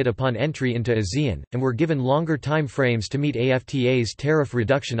sign it upon entry into ASEAN, and were given longer time frames to meet AFTA's tariff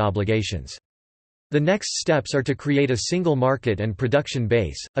reduction obligations. The next steps are to create a single market and production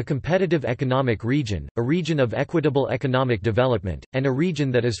base, a competitive economic region, a region of equitable economic development, and a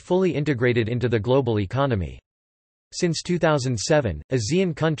region that is fully integrated into the global economy. Since 2007,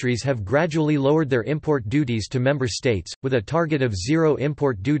 ASEAN countries have gradually lowered their import duties to member states, with a target of zero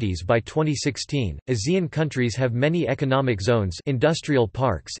import duties by 2016. ASEAN countries have many economic zones, industrial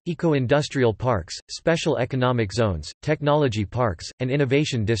parks, eco-industrial parks, special economic zones, technology parks, and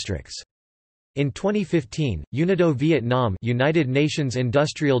innovation districts. In 2015, UNIDO Vietnam, United Nations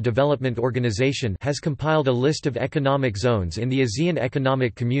Industrial Development Organization, has compiled a list of economic zones in the ASEAN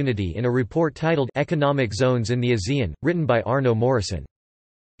Economic Community in a report titled Economic Zones in the ASEAN, written by Arno Morrison.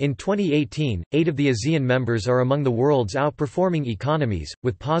 In 2018, 8 of the ASEAN members are among the world's outperforming economies,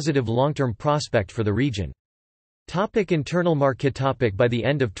 with positive long-term prospect for the region. Internal market. By the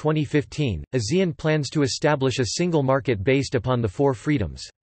end of 2015, ASEAN plans to establish a single market based upon the 4 freedoms.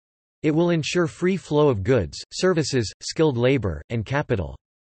 It will ensure free flow of goods, services, skilled labor, and capital.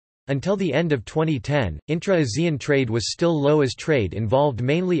 Until the end of 2010, intra-ASEAN trade was still low as trade involved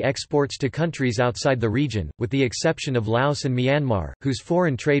mainly exports to countries outside the region, with the exception of Laos and Myanmar, whose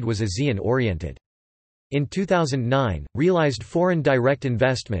foreign trade was ASEAN-oriented. In 2009, realized foreign direct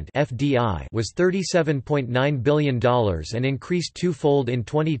investment (FDI) was $37.9 billion and increased twofold in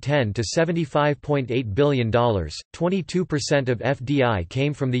 2010 to $75.8 billion. 22% of FDI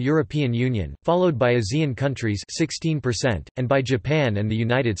came from the European Union, followed by ASEAN countries 16%, and by Japan and the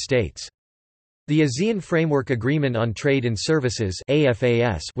United States. The ASEAN Framework Agreement on Trade and Services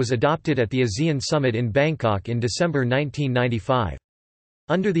 (AFAS) was adopted at the ASEAN Summit in Bangkok in December 1995.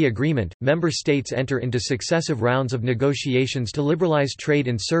 Under the agreement, member states enter into successive rounds of negotiations to liberalize trade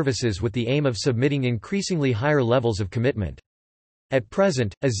and services with the aim of submitting increasingly higher levels of commitment. At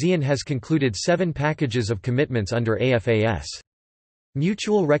present, ASEAN has concluded 7 packages of commitments under AFAS.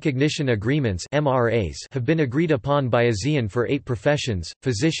 Mutual Recognition Agreements (MRAs) have been agreed upon by ASEAN for 8 professions: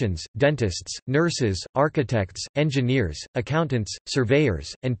 physicians, dentists, nurses, architects, engineers, accountants,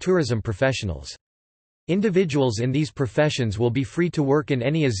 surveyors, and tourism professionals. Individuals in these professions will be free to work in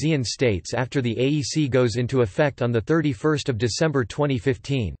any ASEAN states after the AEC goes into effect on 31 December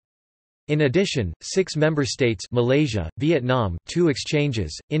 2015. In addition, 6 member states Malaysia, Vietnam, 2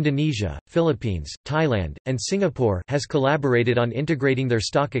 exchanges, Indonesia, Philippines, Thailand, and Singapore has collaborated on integrating their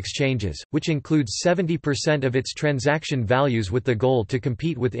stock exchanges, which includes 70% of its transaction values with the goal to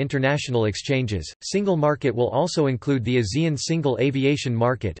compete with international exchanges. Single market will also include the ASEAN Single Aviation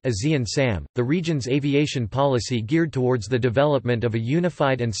Market (ASEAN SAM), the region's aviation policy geared towards the development of a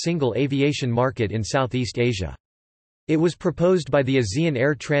unified and single aviation market in Southeast Asia. It was proposed by the ASEAN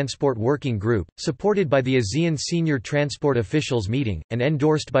Air Transport Working Group, supported by the ASEAN Senior Transport Officials Meeting, and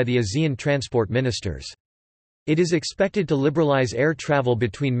endorsed by the ASEAN Transport Ministers. It is expected to liberalize air travel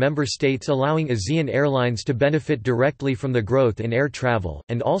between member states, allowing ASEAN airlines to benefit directly from the growth in air travel,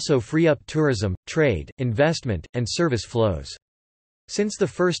 and also free up tourism, trade, investment, and service flows. Since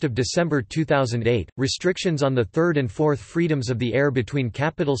 1 December 2008, restrictions on the 3rd and 4th freedoms of the air between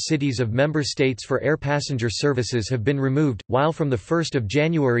capital cities of member states for air passenger services have been removed, while from 1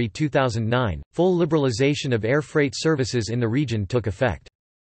 January 2009, full liberalization of air freight services in the region took effect.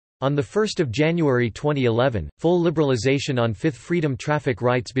 On 1 January 2011, full liberalization on 5th freedom traffic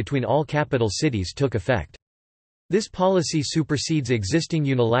rights between all capital cities took effect. This policy supersedes existing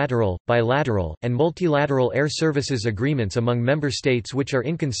unilateral, bilateral, and multilateral air services agreements among member states which are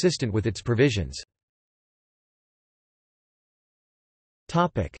inconsistent with its provisions.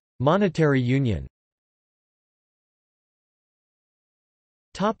 Monetary union.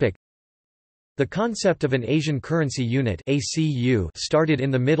 The concept of an Asian Currency Unit (ACU) started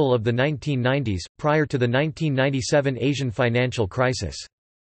in the middle of the 1990s, prior to the 1997 Asian financial crisis.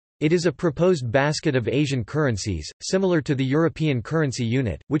 It is a proposed basket of Asian currencies, similar to the European Currency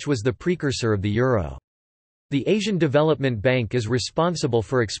Unit, which was the precursor of the euro. The Asian Development Bank is responsible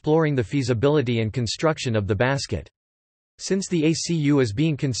for exploring the feasibility and construction of the basket. Since the ACU is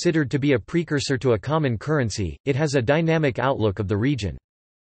being considered to be a precursor to a common currency, it has a dynamic outlook of the region.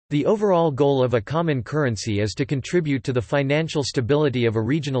 The overall goal of a common currency is to contribute to the financial stability of a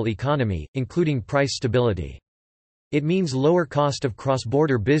regional economy, including price stability. It means lower cost of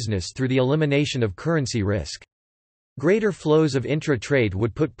cross-border business through the elimination of currency risk. Greater flows of intra-trade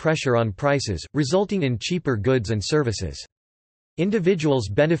would put pressure on prices, resulting in cheaper goods and services. Individuals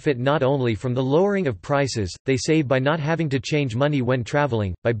benefit not only from the lowering of prices, they save by not having to change money when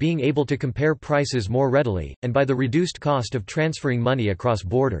traveling, by being able to compare prices more readily, and by the reduced cost of transferring money across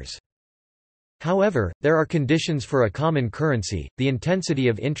borders. However, there are conditions for a common currency: the intensity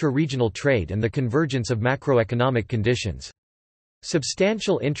of intra-regional trade and the convergence of macroeconomic conditions.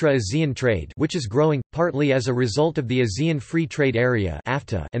 Substantial intra-ASEAN trade, which is growing, partly as a result of the ASEAN Free Trade Area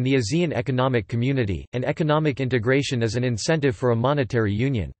 (AFTA) and the ASEAN Economic Community, and economic integration as an incentive for a monetary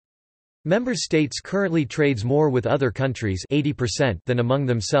union. Member states currently trades more with other countries 80% than among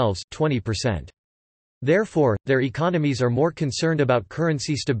themselves 20%. Therefore, their economies are more concerned about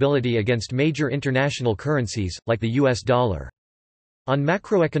currency stability against major international currencies, like the US dollar. On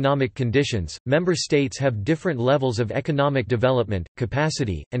macroeconomic conditions, member states have different levels of economic development,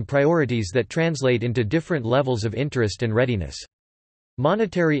 capacity, and priorities that translate into different levels of interest and readiness.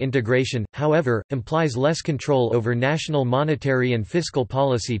 Monetary integration, however, implies less control over national monetary and fiscal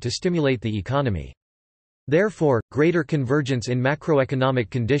policy to stimulate the economy. Therefore, greater convergence in macroeconomic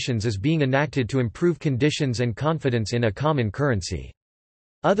conditions is being enacted to improve conditions and confidence in a common currency.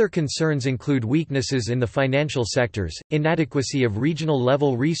 Other concerns include weaknesses in the financial sectors, inadequacy of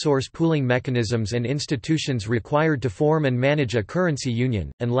regional-level resource pooling mechanisms and institutions required to form and manage a currency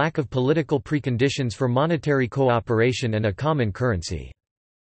union, and lack of political preconditions for monetary cooperation and a common currency.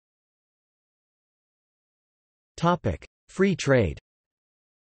 Free trade.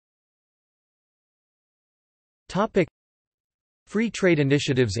 Free trade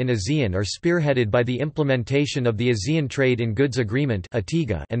initiatives in ASEAN are spearheaded by the implementation of the ASEAN Trade in Goods Agreement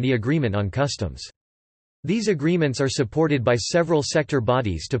and the Agreement on Customs. These agreements are supported by several sector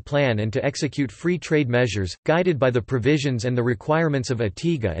bodies to plan and to execute free trade measures, guided by the provisions and the requirements of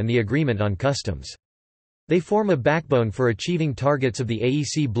ATIGA and the Agreement on Customs. They form a backbone for achieving targets of the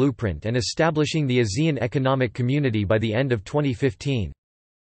AEC Blueprint and establishing the ASEAN Economic Community by the end of 2015.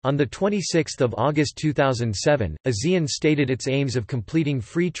 On 26 August 2007, ASEAN stated its aims of completing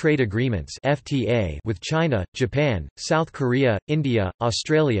Free Trade Agreements (FTA) with China, Japan, South Korea, India,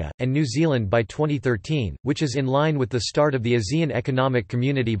 Australia, and New Zealand by 2013, which is in line with the start of the ASEAN Economic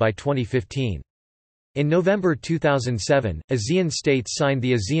Community by 2015. In November 2007, ASEAN states signed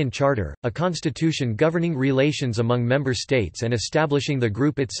the ASEAN Charter, a constitution governing relations among member states and establishing the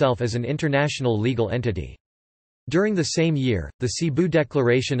group itself as an international legal entity. During the same year, the Cebu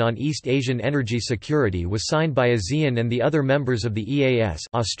Declaration on East Asian Energy Security was signed by ASEAN and the other members of the EAS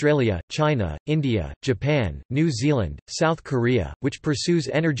Australia, China, India, Japan, New Zealand, South Korea, which pursues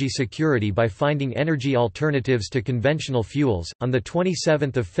energy security by finding energy alternatives to conventional fuels. On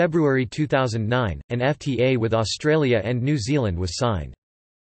 27 February 2009, an FTA with Australia and New Zealand was signed.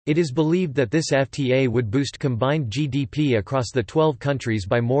 It is believed that this FTA would boost combined GDP across the 12 countries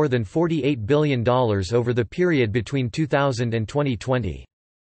by more than $48 billion over the period between 2000 and 2020.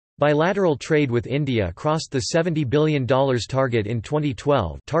 Bilateral trade with India crossed the $70 billion target in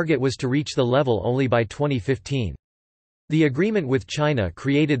 2012. Target was to reach the level only by 2015. The agreement with China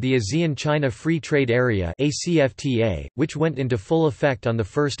created the ASEAN-China Free Trade Area (ACFTA), which went into full effect on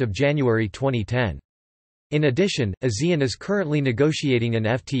 1 January 2010. In addition, ASEAN is currently negotiating an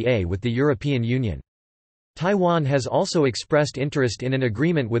FTA with the European Union. Taiwan has also expressed interest in an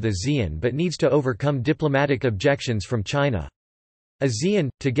agreement with ASEAN but needs to overcome diplomatic objections from China. ASEAN,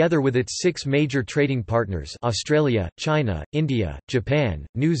 together with its 6 major trading partners Australia, China, India, Japan,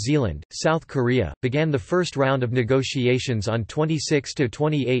 New Zealand, South Korea, began the first round of negotiations on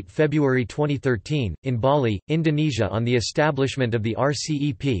 26–28 February 2013, in Bali, Indonesia on the establishment of the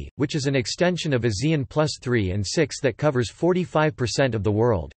RCEP, which is an extension of ASEAN Plus 3 and 6 that covers 45% of the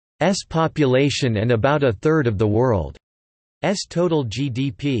world's population and about a third of the world's total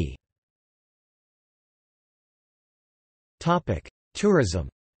GDP. Tourism.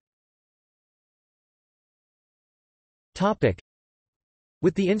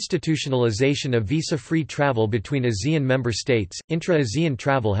 With the institutionalization of visa-free travel between ASEAN member states, intra-ASEAN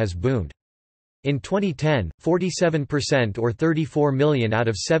travel has boomed. In 2010, 47% or 34 million out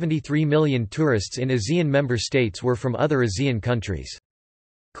of 73 million tourists in ASEAN member states were from other ASEAN countries.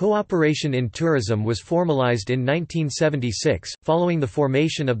 Cooperation in tourism was formalized in 1976, following the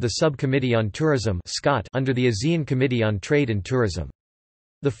formation of the Subcommittee on Tourism under the ASEAN Committee on Trade and Tourism.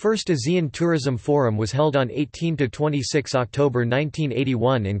 The first ASEAN Tourism Forum was held on 18–26 October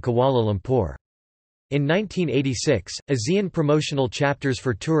 1981 in Kuala Lumpur. In 1986, ASEAN Promotional Chapters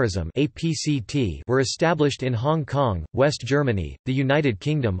for Tourism were established in Hong Kong, West Germany, the United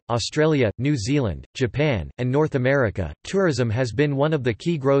Kingdom, Australia, New Zealand, Japan, and North America. Tourism has been one of the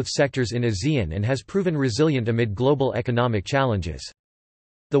key growth sectors in ASEAN and has proven resilient amid global economic challenges.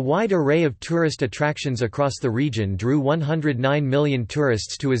 The wide array of tourist attractions across the region drew 109 million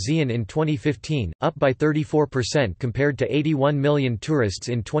tourists to ASEAN in 2015, up by 34% compared to 81 million tourists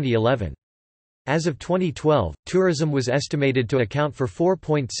in 2011. As of 2012, tourism was estimated to account for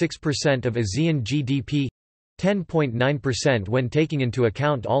 4.6% of ASEAN GDP, 10.9% when taking into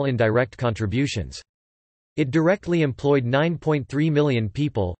account all indirect contributions. It directly employed 9.3 million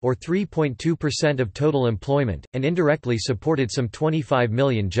people, or 3.2% of total employment, and indirectly supported some 25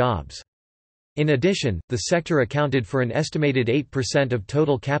 million jobs. In addition, the sector accounted for an estimated 8% of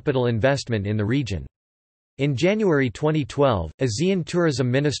total capital investment in the region. In January 2012, ASEAN tourism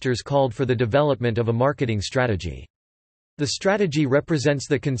ministers called for the development of a marketing strategy. The strategy represents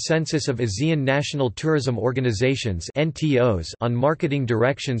the consensus of ASEAN National Tourism Organizations (NTOs) on marketing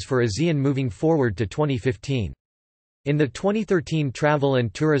directions for ASEAN moving forward to 2015. In the 2013 Travel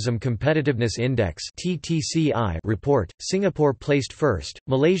and Tourism Competitiveness Index (TTCI) report, Singapore placed first,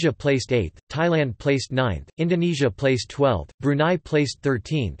 Malaysia placed 8th, Thailand placed 9th, Indonesia placed 12th, Brunei placed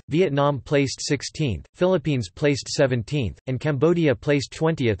 13th, Vietnam placed 16th, Philippines placed 17th, and Cambodia placed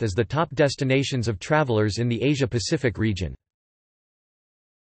 20th as the top destinations of travelers in the Asia-Pacific region.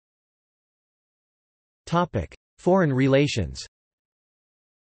 Topic: Foreign relations.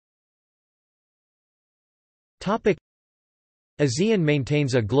 Topic: ASEAN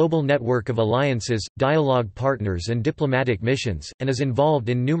maintains a global network of alliances, dialogue partners and diplomatic missions, and is involved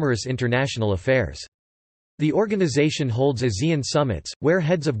in numerous international affairs. The organization holds ASEAN summits, where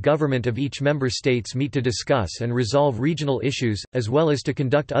heads of government of each member states meet to discuss and resolve regional issues, as well as to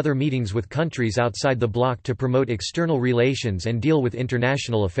conduct other meetings with countries outside the bloc to promote external relations and deal with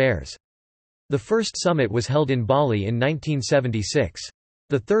international affairs. The first summit was held in Bali in 1976.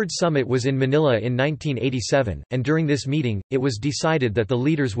 The third summit was in Manila in 1987, and during this meeting, it was decided that the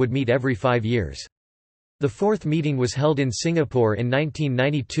leaders would meet every 5 years. The fourth meeting was held in Singapore in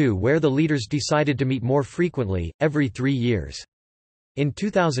 1992, where the leaders decided to meet more frequently, every 3 years. In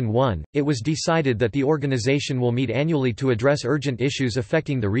 2001, it was decided that the organization will meet annually to address urgent issues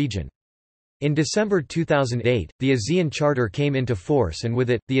affecting the region. In December 2008, the ASEAN Charter came into force, and with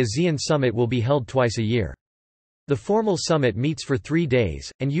it, the ASEAN Summit will be held twice a year. The formal summit meets for 3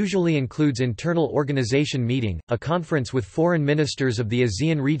 days, and usually includes internal organization meeting, a conference with foreign ministers of the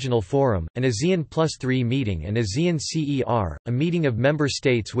ASEAN Regional Forum, an ASEAN +3 meeting and ASEAN CER, a meeting of member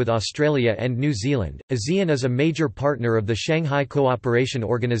states with Australia and New Zealand. ASEAN is a major partner of the Shanghai Cooperation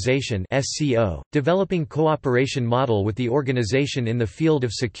Organization (SCO), developing cooperation model with the organization in the field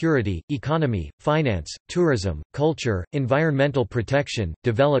of security, economy, finance, tourism, culture, environmental protection,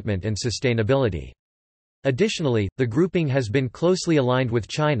 development and sustainability. Additionally, the grouping has been closely aligned with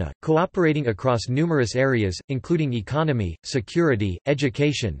China, cooperating across numerous areas, including economy, security,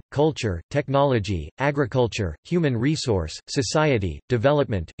 education, culture, technology, agriculture, human resource, society,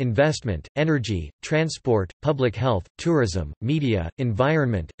 development, investment, energy, transport, public health, tourism, media,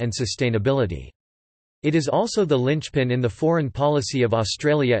 environment, and sustainability. It is also the linchpin in the foreign policy of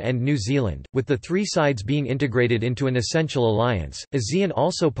Australia and New Zealand, with the three sides being integrated into an essential alliance. ASEAN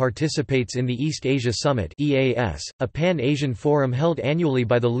also participates in the East Asia Summit (EAS), a pan-Asian forum held annually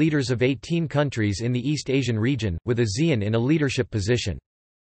by the leaders of 18 countries in the East Asian region, with ASEAN in a leadership position.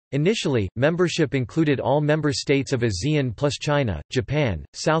 Initially, membership included all member states of ASEAN plus China, Japan,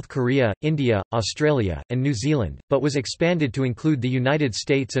 South Korea, India, Australia, and New Zealand, but was expanded to include the United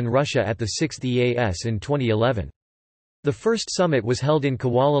States and Russia at the 6th EAS in 2011. The first summit was held in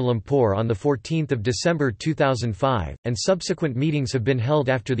Kuala Lumpur on 14 December 2005, and subsequent meetings have been held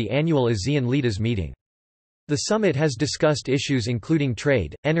after the annual ASEAN Leaders meeting. The summit has discussed issues including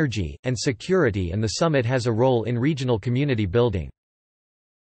trade, energy, and security, and the summit has a role in regional community building.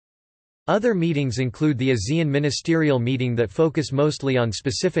 Other meetings include the ASEAN Ministerial Meeting that focus mostly on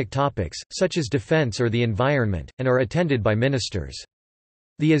specific topics, such as defense or the environment, and are attended by ministers.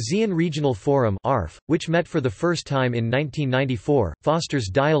 The ASEAN Regional Forum (ARF), which met for the first time in 1994, fosters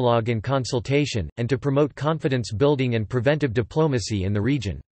dialogue and consultation, and to promote confidence building and preventive diplomacy in the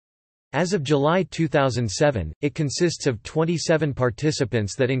region. As of July 2007, it consists of 27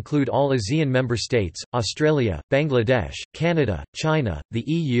 participants that include all ASEAN member states, Australia, Bangladesh, Canada, China, the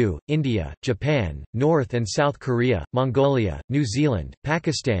EU, India, Japan, North and South Korea, Mongolia, New Zealand,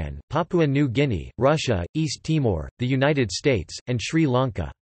 Pakistan, Papua New Guinea, Russia, East Timor, the United States, and Sri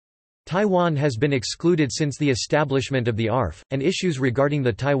Lanka. Taiwan has been excluded since the establishment of the ARF, and issues regarding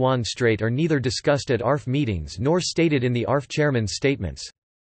the Taiwan Strait are neither discussed at ARF meetings nor stated in the ARF chairman's statements.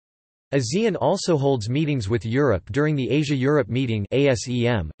 ASEAN also holds meetings with Europe during the Asia-Europe Meeting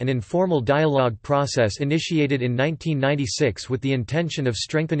 (ASEM), an informal dialogue process initiated in 1996 with the intention of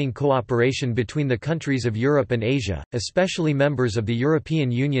strengthening cooperation between the countries of Europe and Asia, especially members of the European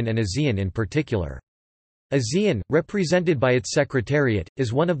Union and ASEAN in particular. ASEAN, represented by its Secretariat,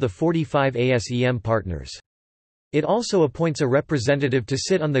 is one of the 45 ASEM partners. It also appoints a representative to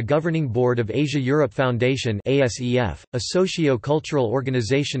sit on the governing board of Asia-Europe Foundation (ASEF), a socio-cultural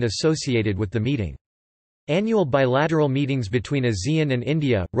organization associated with the meeting. Annual bilateral meetings between ASEAN and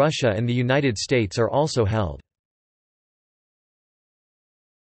India, Russia and the United States are also held.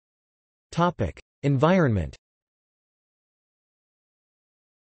 Environment.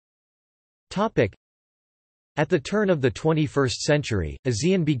 At the turn of the 21st century,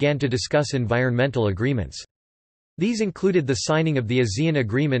 ASEAN began to discuss environmental agreements. These included the signing of the ASEAN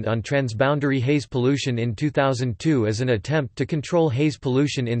Agreement on Transboundary Haze Pollution in 2002 as an attempt to control haze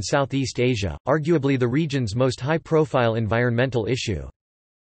pollution in Southeast Asia, arguably the region's most high-profile environmental issue.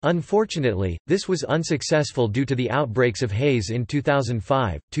 Unfortunately, this was unsuccessful due to the outbreaks of haze in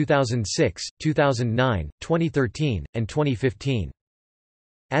 2005, 2006, 2009, 2013, and 2015.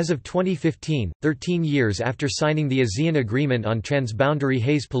 As of 2015, 13 years after signing the ASEAN Agreement on Transboundary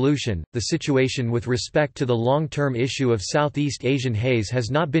Haze Pollution, the situation with respect to the long-term issue of Southeast Asian haze has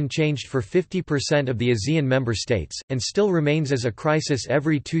not been changed for 50% of the ASEAN member states, and still remains as a crisis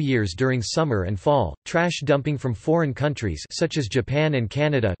every 2 years during summer and fall. Trash dumping from foreign countries such as Japan and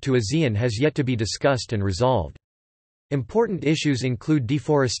Canada to ASEAN has yet to be discussed and resolved. Important issues include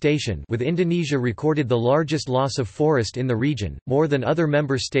deforestation, with Indonesia recorded the largest loss of forest in the region, more than other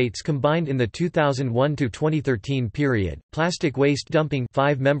member states combined in the 2001 to 2013 period. Plastic waste dumping,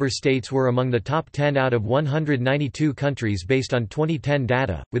 5 member states were among the top 10 out of 192 countries based on 2010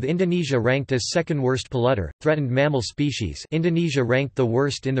 data, with Indonesia ranked as second worst polluter. Threatened mammal species, Indonesia ranked the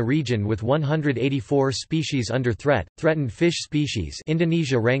worst in the region with 184 species under threat. Threatened fish species,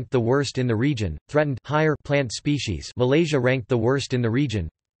 Indonesia ranked the worst in the region. Threatened higher plant species, Malaysia ranked the worst in the region.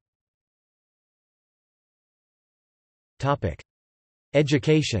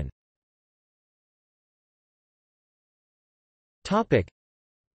 Education.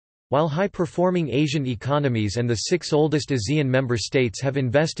 While high-performing Asian economies and the 6 oldest ASEAN member states have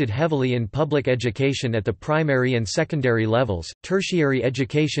invested heavily in public education at the primary and secondary levels, tertiary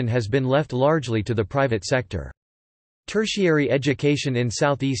education has been left largely to the private sector. Tertiary education in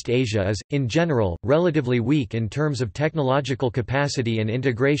Southeast Asia is, in general, relatively weak in terms of technological capacity and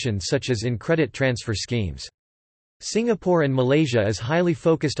integration, such as in credit transfer schemes. Singapore and Malaysia is highly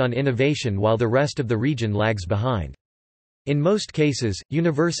focused on innovation while the rest of the region lags behind. In most cases,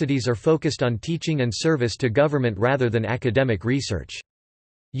 universities are focused on teaching and service to government rather than academic research.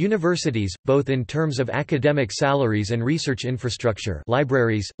 Universities, both in terms of academic salaries and research infrastructure,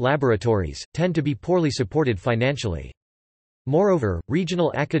 libraries, laboratories, tend to be poorly supported financially. Moreover,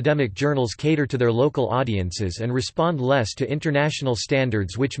 regional academic journals cater to their local audiences and respond less to international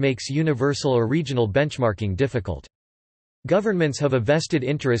standards, which makes universal or regional benchmarking difficult. Governments have a vested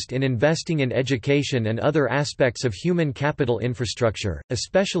interest in investing in education and other aspects of human capital infrastructure,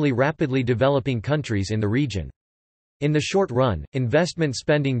 especially rapidly developing countries in the region. In the short run, investment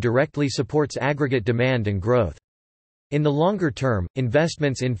spending directly supports aggregate demand and growth. In the longer term,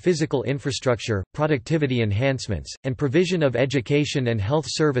 investments in physical infrastructure, productivity enhancements, and provision of education and health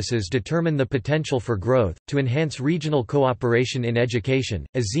services determine the potential for growth. To enhance regional cooperation in education,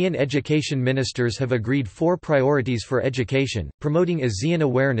 ASEAN education ministers have agreed 4 priorities for education: promoting ASEAN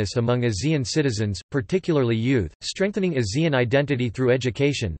awareness among ASEAN citizens, particularly youth, strengthening ASEAN identity through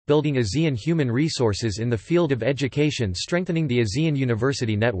education, building ASEAN human resources in the field of education, strengthening the ASEAN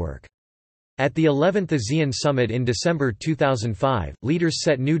university network. At the 11th ASEAN Summit in December 2005, leaders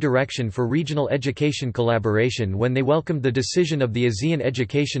set new direction for regional education collaboration when they welcomed the decision of the ASEAN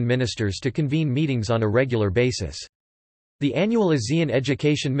education ministers to convene meetings on a regular basis. The annual ASEAN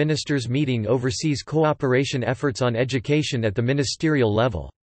Education Ministers meeting oversees cooperation efforts on education at the ministerial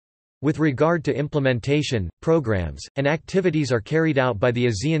level. With regard to implementation, programs, and activities are carried out by the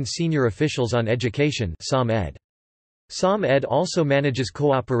ASEAN Senior Officials on Education (SOMED). SOMED also manages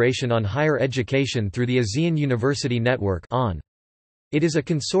cooperation on higher education through the ASEAN University Network (ON). It is a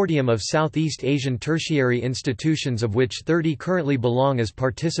consortium of Southeast Asian tertiary institutions, of which 30 currently belong as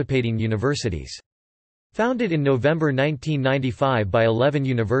participating universities. Founded in November 1995 by 11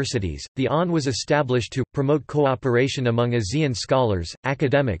 universities, the ON was established to promote cooperation among ASEAN scholars,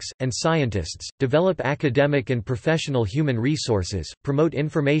 academics, and scientists, develop academic and professional human resources, promote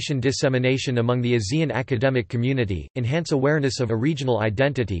information dissemination among the ASEAN academic community, enhance awareness of a regional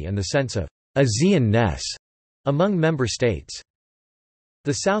identity and the sense of ASEAN-ness among member states.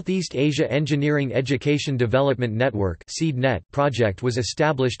 The Southeast Asia Engineering Education Development Network (SEEDNet) project was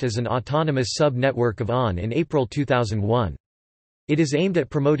established as an autonomous sub-network of ON in April 2001. It is aimed at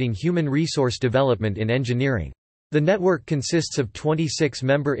promoting human resource development in engineering. The network consists of 26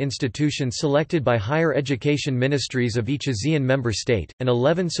 member institutions selected by higher education ministries of each ASEAN member state, and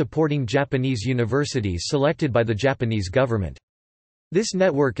 11 supporting Japanese universities selected by the Japanese government. This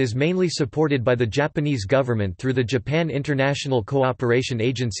network is mainly supported by the Japanese government through the Japan International Cooperation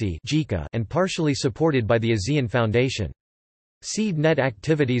Agency and partially supported by the ASEAN Foundation. SEEDNet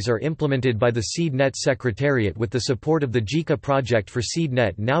activities are implemented by the SEEDNet Secretariat with the support of the JICA project for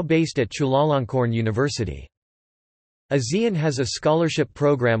SEEDNet, now based at Chulalongkorn University. ASEAN has a scholarship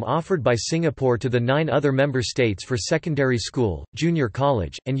program offered by Singapore to the 9 other member states for secondary school, junior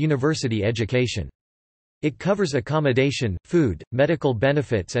college, and university education. It covers accommodation, food, medical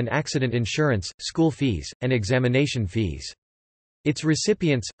benefits and accident insurance, school fees, and examination fees. Its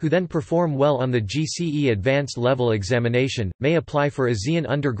recipients, who then perform well on the GCE Advanced Level examination, may apply for ASEAN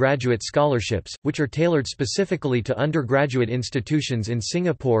undergraduate scholarships, which are tailored specifically to undergraduate institutions in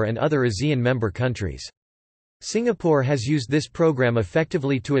Singapore and other ASEAN member countries. Singapore has used this program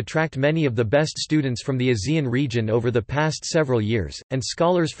effectively to attract many of the best students from the ASEAN region over the past several years, and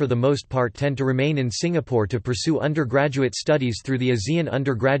scholars for the most part tend to remain in Singapore to pursue undergraduate studies through the ASEAN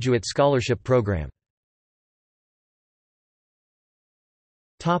Undergraduate Scholarship Program.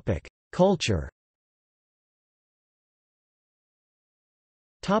 Culture.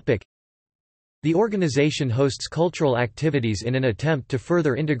 The organization hosts cultural activities in an attempt to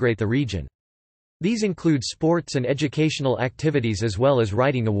further integrate the region. These include sports and educational activities as well as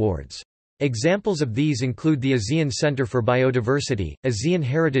writing awards. Examples of these include the ASEAN Center for Biodiversity, ASEAN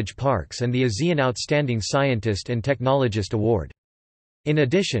Heritage Parks and the ASEAN Outstanding Scientist and Technologist Award. In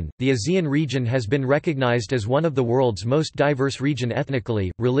addition, the ASEAN region has been recognized as one of the world's most diverse regions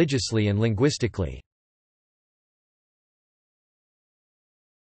ethnically, religiously and linguistically.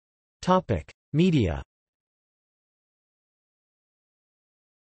 Media.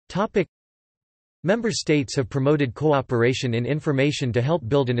 Member states have promoted cooperation in information to help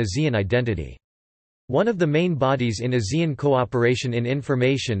build an ASEAN identity. One of the main bodies in ASEAN cooperation in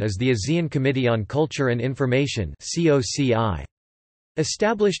information is the ASEAN Committee on Culture and Information (COCI).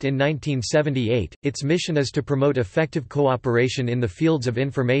 Established in 1978, its mission is to promote effective cooperation in the fields of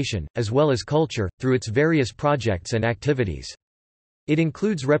information, as well as culture, through its various projects and activities. It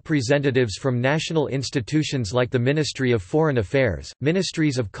includes representatives from national institutions like the Ministry of Foreign Affairs,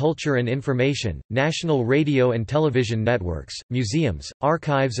 Ministries of Culture and Information, national radio and television networks, museums,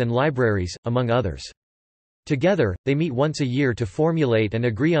 archives and libraries, among others. Together, they meet once a year to formulate and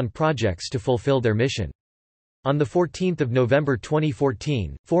agree on projects to fulfill their mission. On 14 November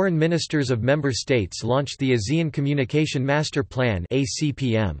 2014, foreign ministers of member states launched the ASEAN Communication Master Plan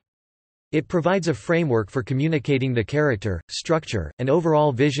 (ACPM). It provides a framework for communicating the character, structure, and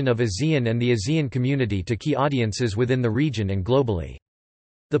overall vision of ASEAN and the ASEAN community to key audiences within the region and globally.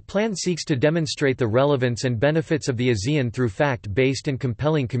 The plan seeks to demonstrate the relevance and benefits of the ASEAN through fact-based and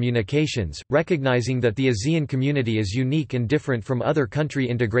compelling communications, recognizing that the ASEAN community is unique and different from other country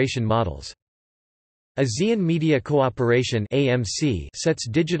integration models. ASEAN Media Cooperation (AMC) sets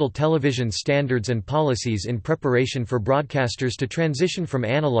digital television standards and policies in preparation for broadcasters to transition from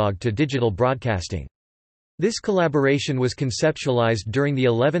analog to digital broadcasting. This collaboration was conceptualized during the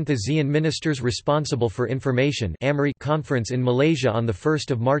 11th ASEAN Ministers Responsible for Information conference in Malaysia on 1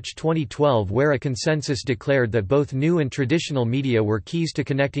 March 2012, where a consensus declared that both new and traditional media were keys to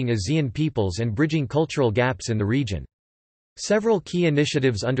connecting ASEAN peoples and bridging cultural gaps in the region. Several key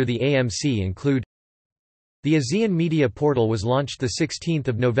initiatives under the AMC include: the ASEAN Media Portal was launched 16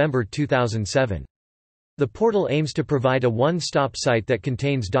 November 2007. The portal aims to provide a one-stop site that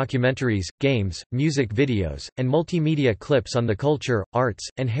contains documentaries, games, music videos, and multimedia clips on the culture, arts,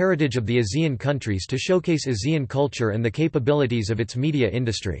 and heritage of the ASEAN countries to showcase ASEAN culture and the capabilities of its media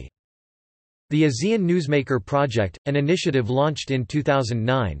industry. The ASEAN Newsmaker Project, an initiative launched in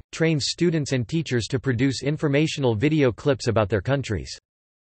 2009, trains students and teachers to produce informational video clips about their countries.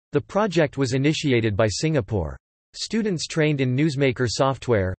 The project was initiated by Singapore. Students trained in newsmaker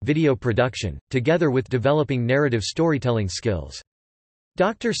software, video production, together with developing narrative storytelling skills.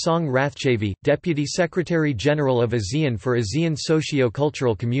 Dr. Song Rathchavi, Deputy Secretary-General of ASEAN for ASEAN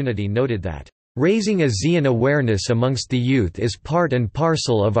Socio-Cultural Community, noted that, "...raising ASEAN awareness amongst the youth is part and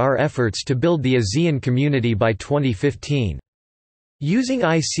parcel of our efforts to build the ASEAN community by 2015. Using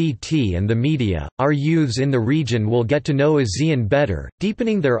ICT and the media, our youths in the region will get to know ASEAN better,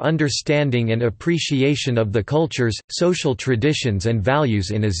 deepening their understanding and appreciation of the cultures, social traditions and values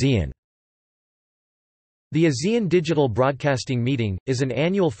in ASEAN." The ASEAN Digital Broadcasting Meeting is an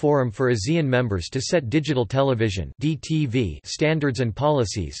annual forum for ASEAN members to set digital television (DTV) standards and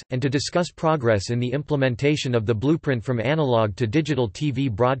policies, and to discuss progress in the implementation of the blueprint from analog to digital TV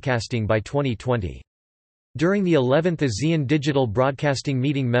broadcasting by 2020. During the 11th ASEAN Digital Broadcasting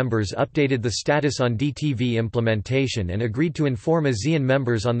Meeting, members updated the status on DTV implementation and agreed to inform ASEAN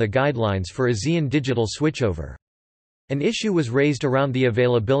members on the guidelines for ASEAN digital switchover. An issue was raised around the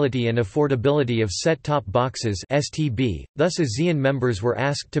availability and affordability of set-top boxes (STB), thus ASEAN members were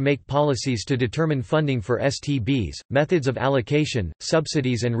asked to make policies to determine funding for STBs, methods of allocation,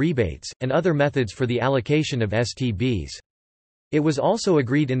 subsidies and rebates, and other methods for the allocation of STBs. It was also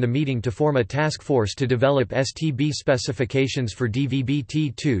agreed in the meeting to form a task force to develop STB specifications for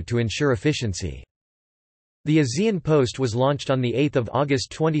DVB-T2 to ensure efficiency. The ASEAN Post was launched on 8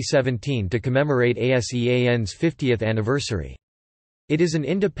 August 2017 to commemorate ASEAN's 50th anniversary. It is an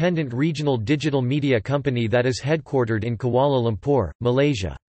independent regional digital media company that is headquartered in Kuala Lumpur,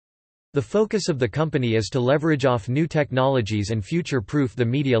 Malaysia. The focus of the company is to leverage off new technologies and future-proof the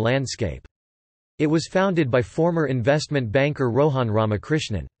media landscape. It was founded by former investment banker Rohan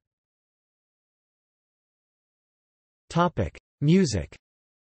Ramakrishnan. Music.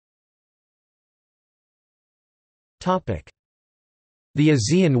 The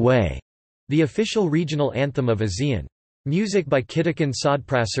ASEAN Way, the official regional anthem of ASEAN. Music by Kitakan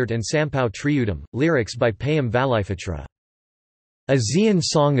Sodprasert and Sampao Triudam, lyrics by Payam Valifatra. ASEAN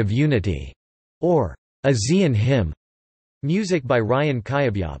Song of Unity, or ASEAN Hymn. Music by Ryan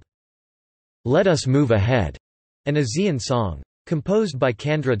Kayabyab. Let Us Move Ahead, an ASEAN song. Composed by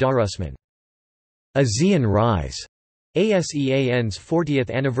Kandra Darusman. ASEAN Rise, ASEAN's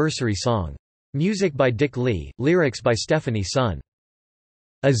 40th anniversary song. Music by Dick Lee, lyrics by Stephanie Sun.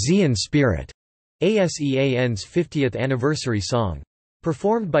 ASEAN Spirit, ASEAN's 50th anniversary song.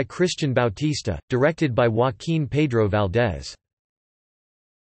 Performed by Christian Bautista, directed by Joaquin Pedro Valdez.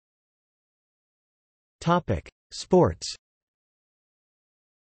 Sports.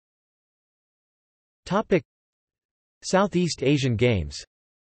 Southeast Asian Games.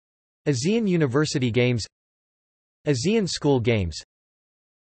 ASEAN University Games, ASEAN School Games,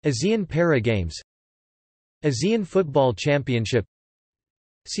 ASEAN Para Games, ASEAN Football Championship,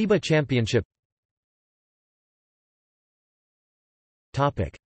 SEABA Championship.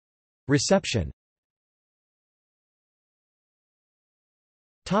 Reception.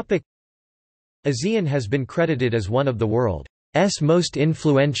 ASEAN has been credited as one of the world's most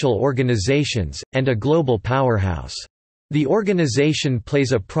influential organizations, and a global powerhouse. The organization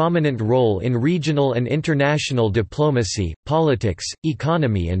plays a prominent role in regional and international diplomacy, politics,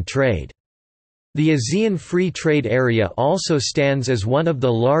 economy and trade. The ASEAN Free Trade Area also stands as one of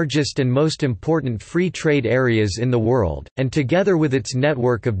the largest and most important free trade areas in the world, and together with its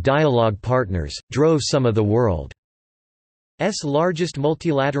network of dialogue partners, drove some of the world's largest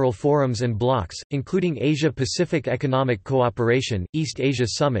multilateral forums and blocs, including Asia-Pacific Economic Cooperation, East Asia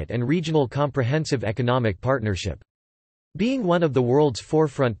Summit and Regional Comprehensive Economic Partnership. Being one of the world's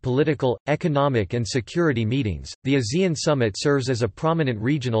forefront political, economic and security meetings, the ASEAN Summit serves as a prominent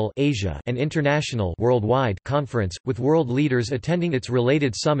regional Asia and international worldwide conference, with world leaders attending its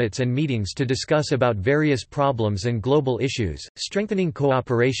related summits and meetings to discuss about various problems and global issues, strengthening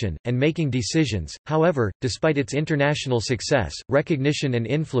cooperation, and making decisions. However, despite its international success, recognition and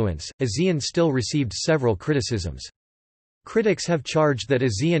influence, ASEAN still received several criticisms. Critics have charged that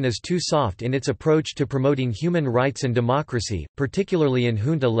ASEAN is too soft in its approach to promoting human rights and democracy, particularly in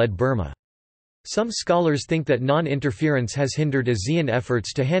junta-led Burma. Some scholars think that non-interference has hindered ASEAN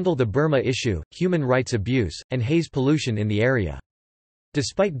efforts to handle the Burma issue, human rights abuse, and haze pollution in the area.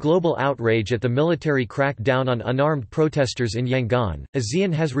 Despite global outrage at the military crackdown on unarmed protesters in Yangon,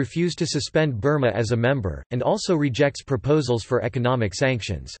 ASEAN has refused to suspend Burma as a member, and also rejects proposals for economic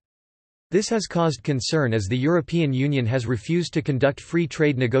sanctions. This has caused concern as the European Union has refused to conduct free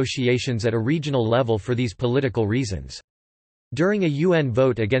trade negotiations at a regional level for these political reasons. During a UN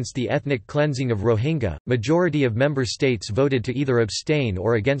vote against the ethnic cleansing of Rohingya, majority of member states voted to either abstain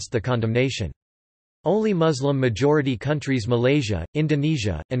or against the condemnation. Only Muslim-majority countries Malaysia,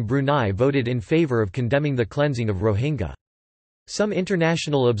 Indonesia, and Brunei voted in favor of condemning the cleansing of Rohingya. Some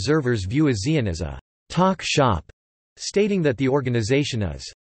international observers view ASEAN as a talk shop, stating that the organization is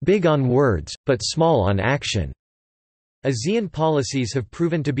big on words, but small on action. ASEAN policies have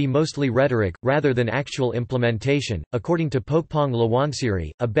proven to be mostly rhetoric, rather than actual implementation, according to Pokpong Lawansiri,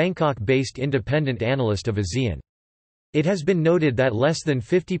 a Bangkok-based independent analyst of ASEAN. It has been noted that less than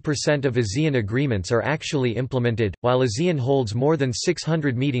 50% of ASEAN agreements are actually implemented. While ASEAN holds more than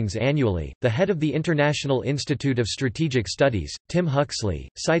 600 meetings annually, the head of the International Institute of Strategic Studies, Tim Huxley,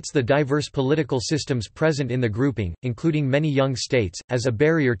 cites the diverse political systems present in the grouping, including many young states, as a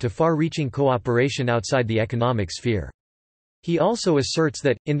barrier to far-reaching cooperation outside the economic sphere. He also asserts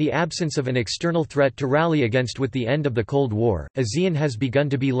that, in the absence of an external threat to rally against with the end of the Cold War, ASEAN has begun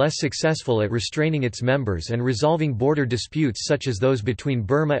to be less successful at restraining its members and resolving border disputes such as those between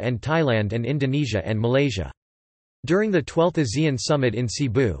Burma and Thailand and Indonesia and Malaysia. During the 12th ASEAN Summit in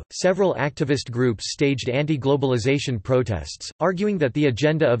Cebu, several activist groups staged anti-globalization protests, arguing that the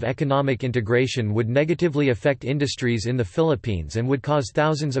agenda of economic integration would negatively affect industries in the Philippines and would cause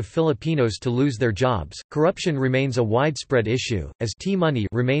thousands of Filipinos to lose their jobs. Corruption remains a widespread issue, as T-money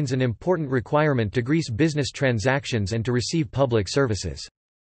remains an important requirement to grease business transactions and to receive public services.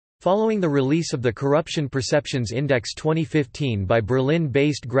 Following the release of the Corruption Perceptions Index 2015 by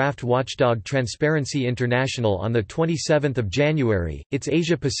Berlin-based graft watchdog Transparency International on 27 January, its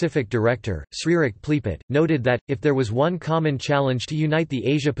Asia-Pacific director, Sririk Plepat, noted that, if there was one common challenge to unite the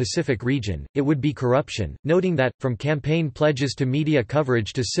Asia-Pacific region, it would be corruption, noting that, from campaign pledges to media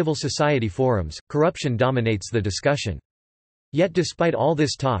coverage to civil society forums, corruption dominates the discussion. Yet despite all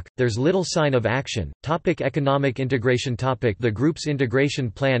this talk, there's little sign of action. Economic integration. The group's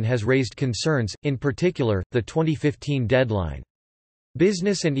integration plan has raised concerns, in particular, the 2015 deadline.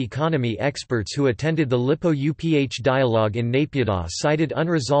 Business and economy experts who attended the Lipo-UPH dialogue in Naypyidaw cited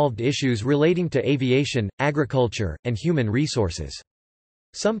unresolved issues relating to aviation, agriculture, and human resources.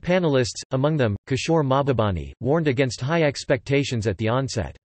 Some panelists, among them, Kishore Mahbubani, warned against high expectations at the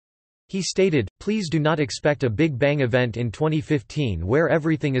onset. He stated, "Please do not expect a Big Bang event in 2015 where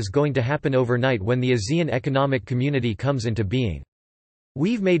everything is going to happen overnight when the ASEAN Economic Community comes into being.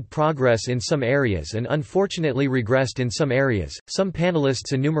 We've made progress in some areas and unfortunately regressed in some areas." Some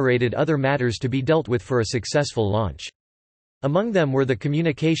panelists enumerated other matters to be dealt with for a successful launch. Among them were the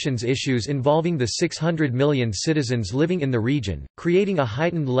communications issues involving the 600 million citizens living in the region, creating a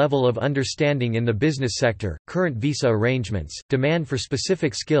heightened level of understanding in the business sector, current visa arrangements, demand for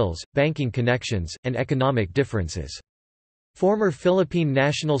specific skills, banking connections, and economic differences. Former Philippine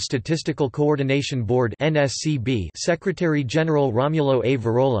National Statistical Coordination Board (NSCB) Secretary-General Romulo A.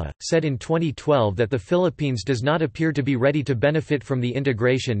 Virola, said in 2012 that the Philippines does not appear to be ready to benefit from the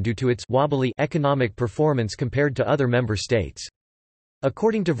integration due to its wobbly economic performance compared to other member states.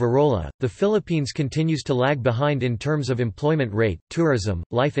 According to Virola, the Philippines continues to lag behind in terms of employment rate, tourism,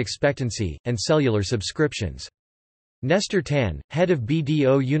 life expectancy, and cellular subscriptions. Nestor Tan, head of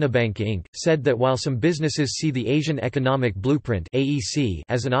BDO Unibank Inc., said that while some businesses see the Asian Economic Blueprint (AEC)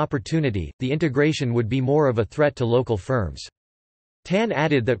 as an opportunity, the integration would be more of a threat to local firms. Tan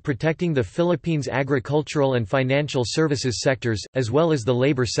added that protecting the Philippines' agricultural and financial services sectors, as well as the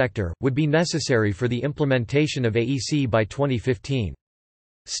labor sector, would be necessary for the implementation of AEC by 2015.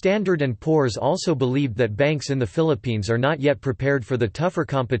 Standard & Poor's also believed that banks in the Philippines are not yet prepared for the tougher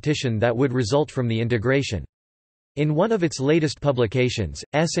competition that would result from the integration. In one of its latest publications,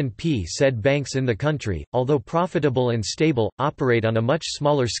 S&P said banks in the country, although profitable and stable, operate on a much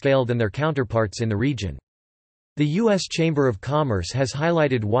smaller scale than their counterparts in the region. The U.S. Chamber of Commerce has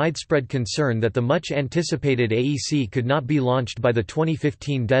highlighted widespread concern that the much-anticipated AEC could not be launched by the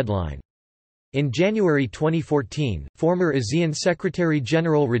 2015 deadline. In January 2014, former ASEAN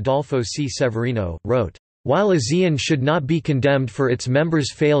Secretary-General Rodolfo C. Severino, wrote, "While ASEAN should not be condemned for its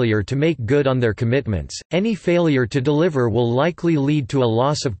members' failure to make good on their commitments, any failure to deliver will likely lead to a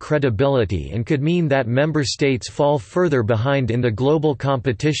loss of credibility and could mean that member states fall further behind in the global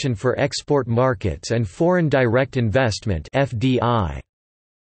competition for export markets and foreign direct investment (FDI).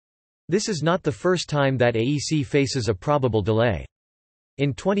 This is not the first time that AEC faces a probable delay.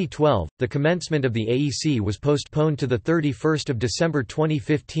 In 2012, the commencement of the AEC was postponed to 31 December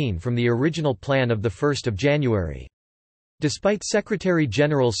 2015 from the original plan of 1 January. Despite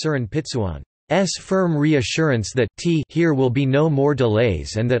Secretary-General Surin Pitsuan's firm reassurance that here will be no more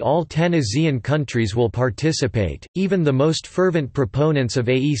delays and that all 10 ASEAN countries will participate, even the most fervent proponents of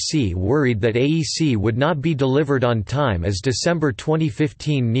AEC worried that AEC would not be delivered on time as December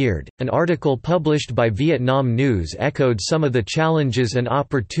 2015 neared. An article published by Vietnam News echoed some of the challenges and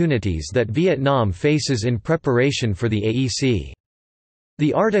opportunities that Vietnam faces in preparation for the AEC.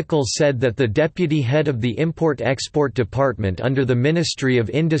 The article said that the deputy head of the Import-Export Department under the Ministry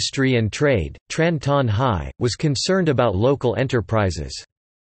of Industry and Trade, Tran Ton Hai, was concerned about local enterprises'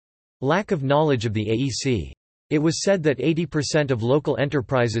 lack of knowledge of the AEC. It was said that 80% of local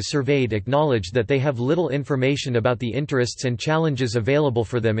enterprises surveyed acknowledged that they have little information about the interests and challenges available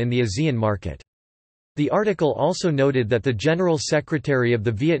for them in the ASEAN market. The article also noted that the General Secretary of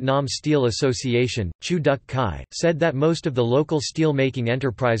the Vietnam Steel Association, Chu Duc Khai, said that most of the local steel-making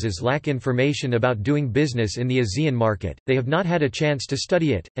enterprises lack information about doing business in the ASEAN market, they have not had a chance to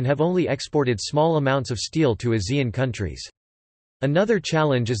study it, and have only exported small amounts of steel to ASEAN countries. Another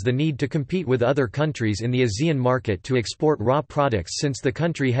challenge is the need to compete with other countries in the ASEAN market to export raw products since the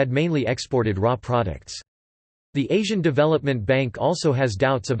country had mainly exported raw products. The Asian Development Bank also has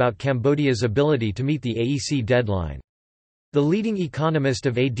doubts about Cambodia's ability to meet the AEC deadline. The leading economist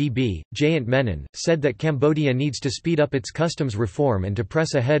of ADB, Jayant Menon, said that Cambodia needs to speed up its customs reform and to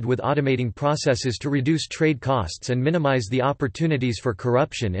press ahead with automating processes to reduce trade costs and minimize the opportunities for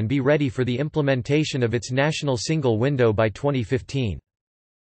corruption and be ready for the implementation of its national single window by 2015.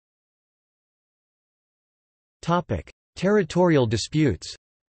 Territorial disputes.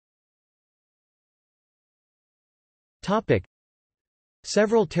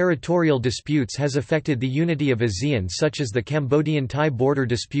 Several territorial disputes has affected the unity of ASEAN, such as the Cambodian-Thai border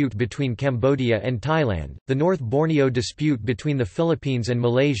dispute between Cambodia and Thailand, the North Borneo dispute between the Philippines and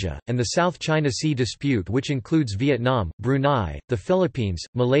Malaysia, and the South China Sea dispute, which includes Vietnam, Brunei, the Philippines,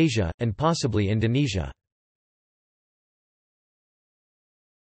 Malaysia, and possibly Indonesia.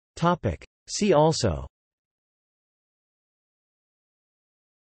 See also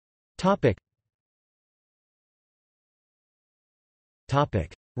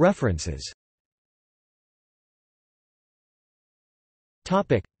References.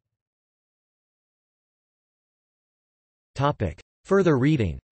 Further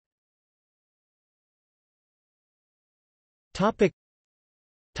reading.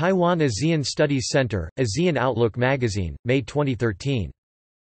 Taiwan ASEAN Studies Center, ASEAN Outlook Magazine, May 2013.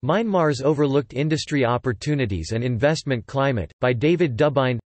 Myanmar's Overlooked Industry Opportunities and Investment Climate, by David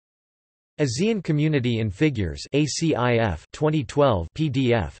Dubine. ASEAN Community in Figures ACIF 2012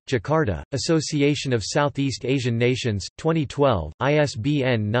 PDF, Jakarta, Association of Southeast Asian Nations, 2012,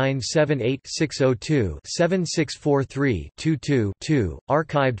 ISBN 978-602-7643-22-2,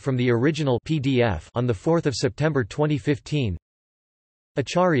 archived from the original PDF on 4 September 2015.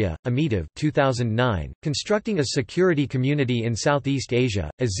 Acharya, Amitav 2009, Constructing a Security Community in Southeast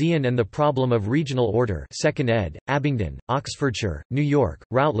Asia, ASEAN and the Problem of Regional Order 2nd ed., Abingdon, Oxfordshire, New York,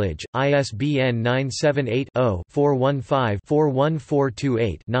 Routledge, ISBN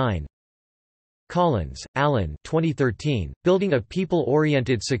 978-0-415-41428-9. Collins, Alan 2013, Building a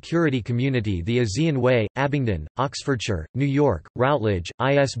People-Oriented Security Community The ASEAN Way, Abingdon, Oxfordshire, New York, Routledge,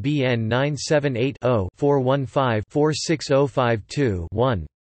 ISBN 978-0-415-46052-1.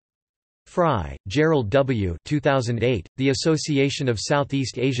 Fry, Gerald W. 2008, The Association of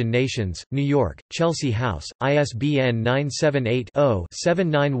Southeast Asian Nations, New York, Chelsea House, ISBN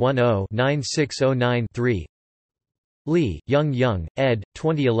 978-0-7910-9609-3. Lee, Young, ed.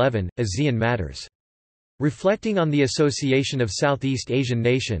 2011, ASEAN Matters. Reflecting on the Association of Southeast Asian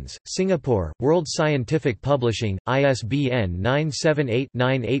Nations, Singapore, World Scientific Publishing, ISBN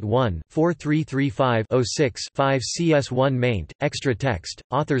 978-981-4335-06-5 CS1 maint, extra text,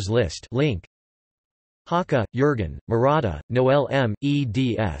 authors list link. Haka, Jürgen, Murata, Noel M.,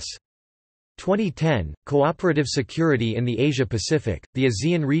 eds. 2010, Cooperative Security in the Asia-Pacific, the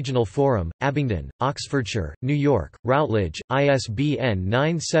ASEAN Regional Forum, Abingdon, Oxfordshire, New York, Routledge, ISBN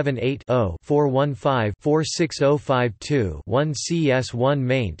 978-0-415-46052-1 CS1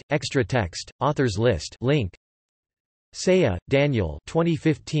 maint, extra text, authors list link. Saya, Daniel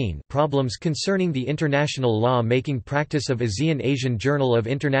 2015, Problems Concerning the International Law-Making Practice of ASEAN Asian Journal of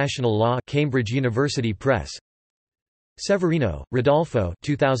International Law, Cambridge University Press. Severino, Rodolfo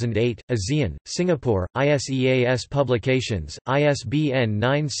 2008, ASEAN, Singapore, ISEAS Publications, ISBN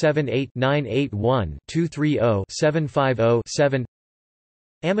 978-981-230-750-7.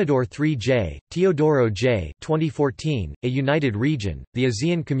 Amador 3J, Teodoro J. 2014, A United Region, The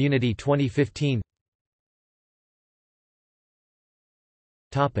ASEAN Community 2015.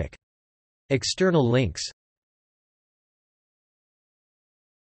 External links.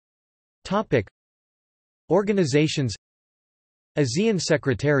 Organizations. ASEAN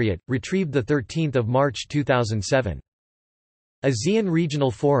Secretariat, retrieved 13 March 2007. ASEAN Regional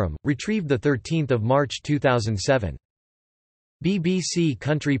Forum, retrieved 13 March 2007. BBC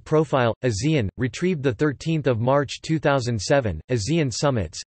Country Profile, ASEAN, retrieved 13 March 2007, ASEAN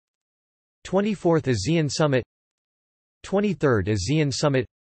Summits. 24th ASEAN Summit, 23rd ASEAN Summit,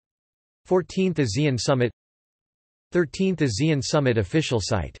 14th ASEAN Summit, 13th ASEAN Summit official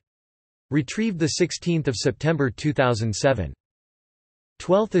site. Retrieved 16 September 2007.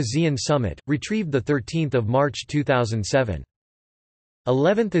 12th ASEAN Summit, retrieved 13 March 2007.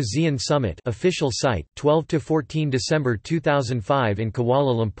 11th ASEAN Summit official site, 12–14 December 2005 in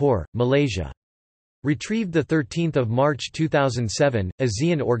Kuala Lumpur, Malaysia. Retrieved 13 March 2007,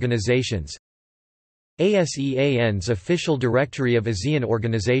 ASEAN Organizations. ASEAN's official directory of ASEAN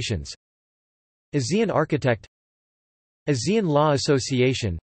organizations. ASEAN Architect. ASEAN Law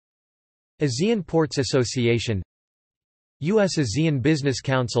Association. ASEAN Ports Association. U.S. ASEAN Business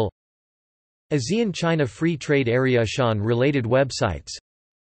Council. ASEAN China Free Trade Area ASEAN-related websites.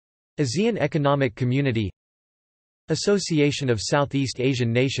 ASEAN Economic Community. Association of Southeast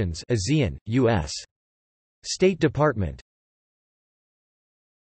Asian Nations ASEAN, U.S. State Department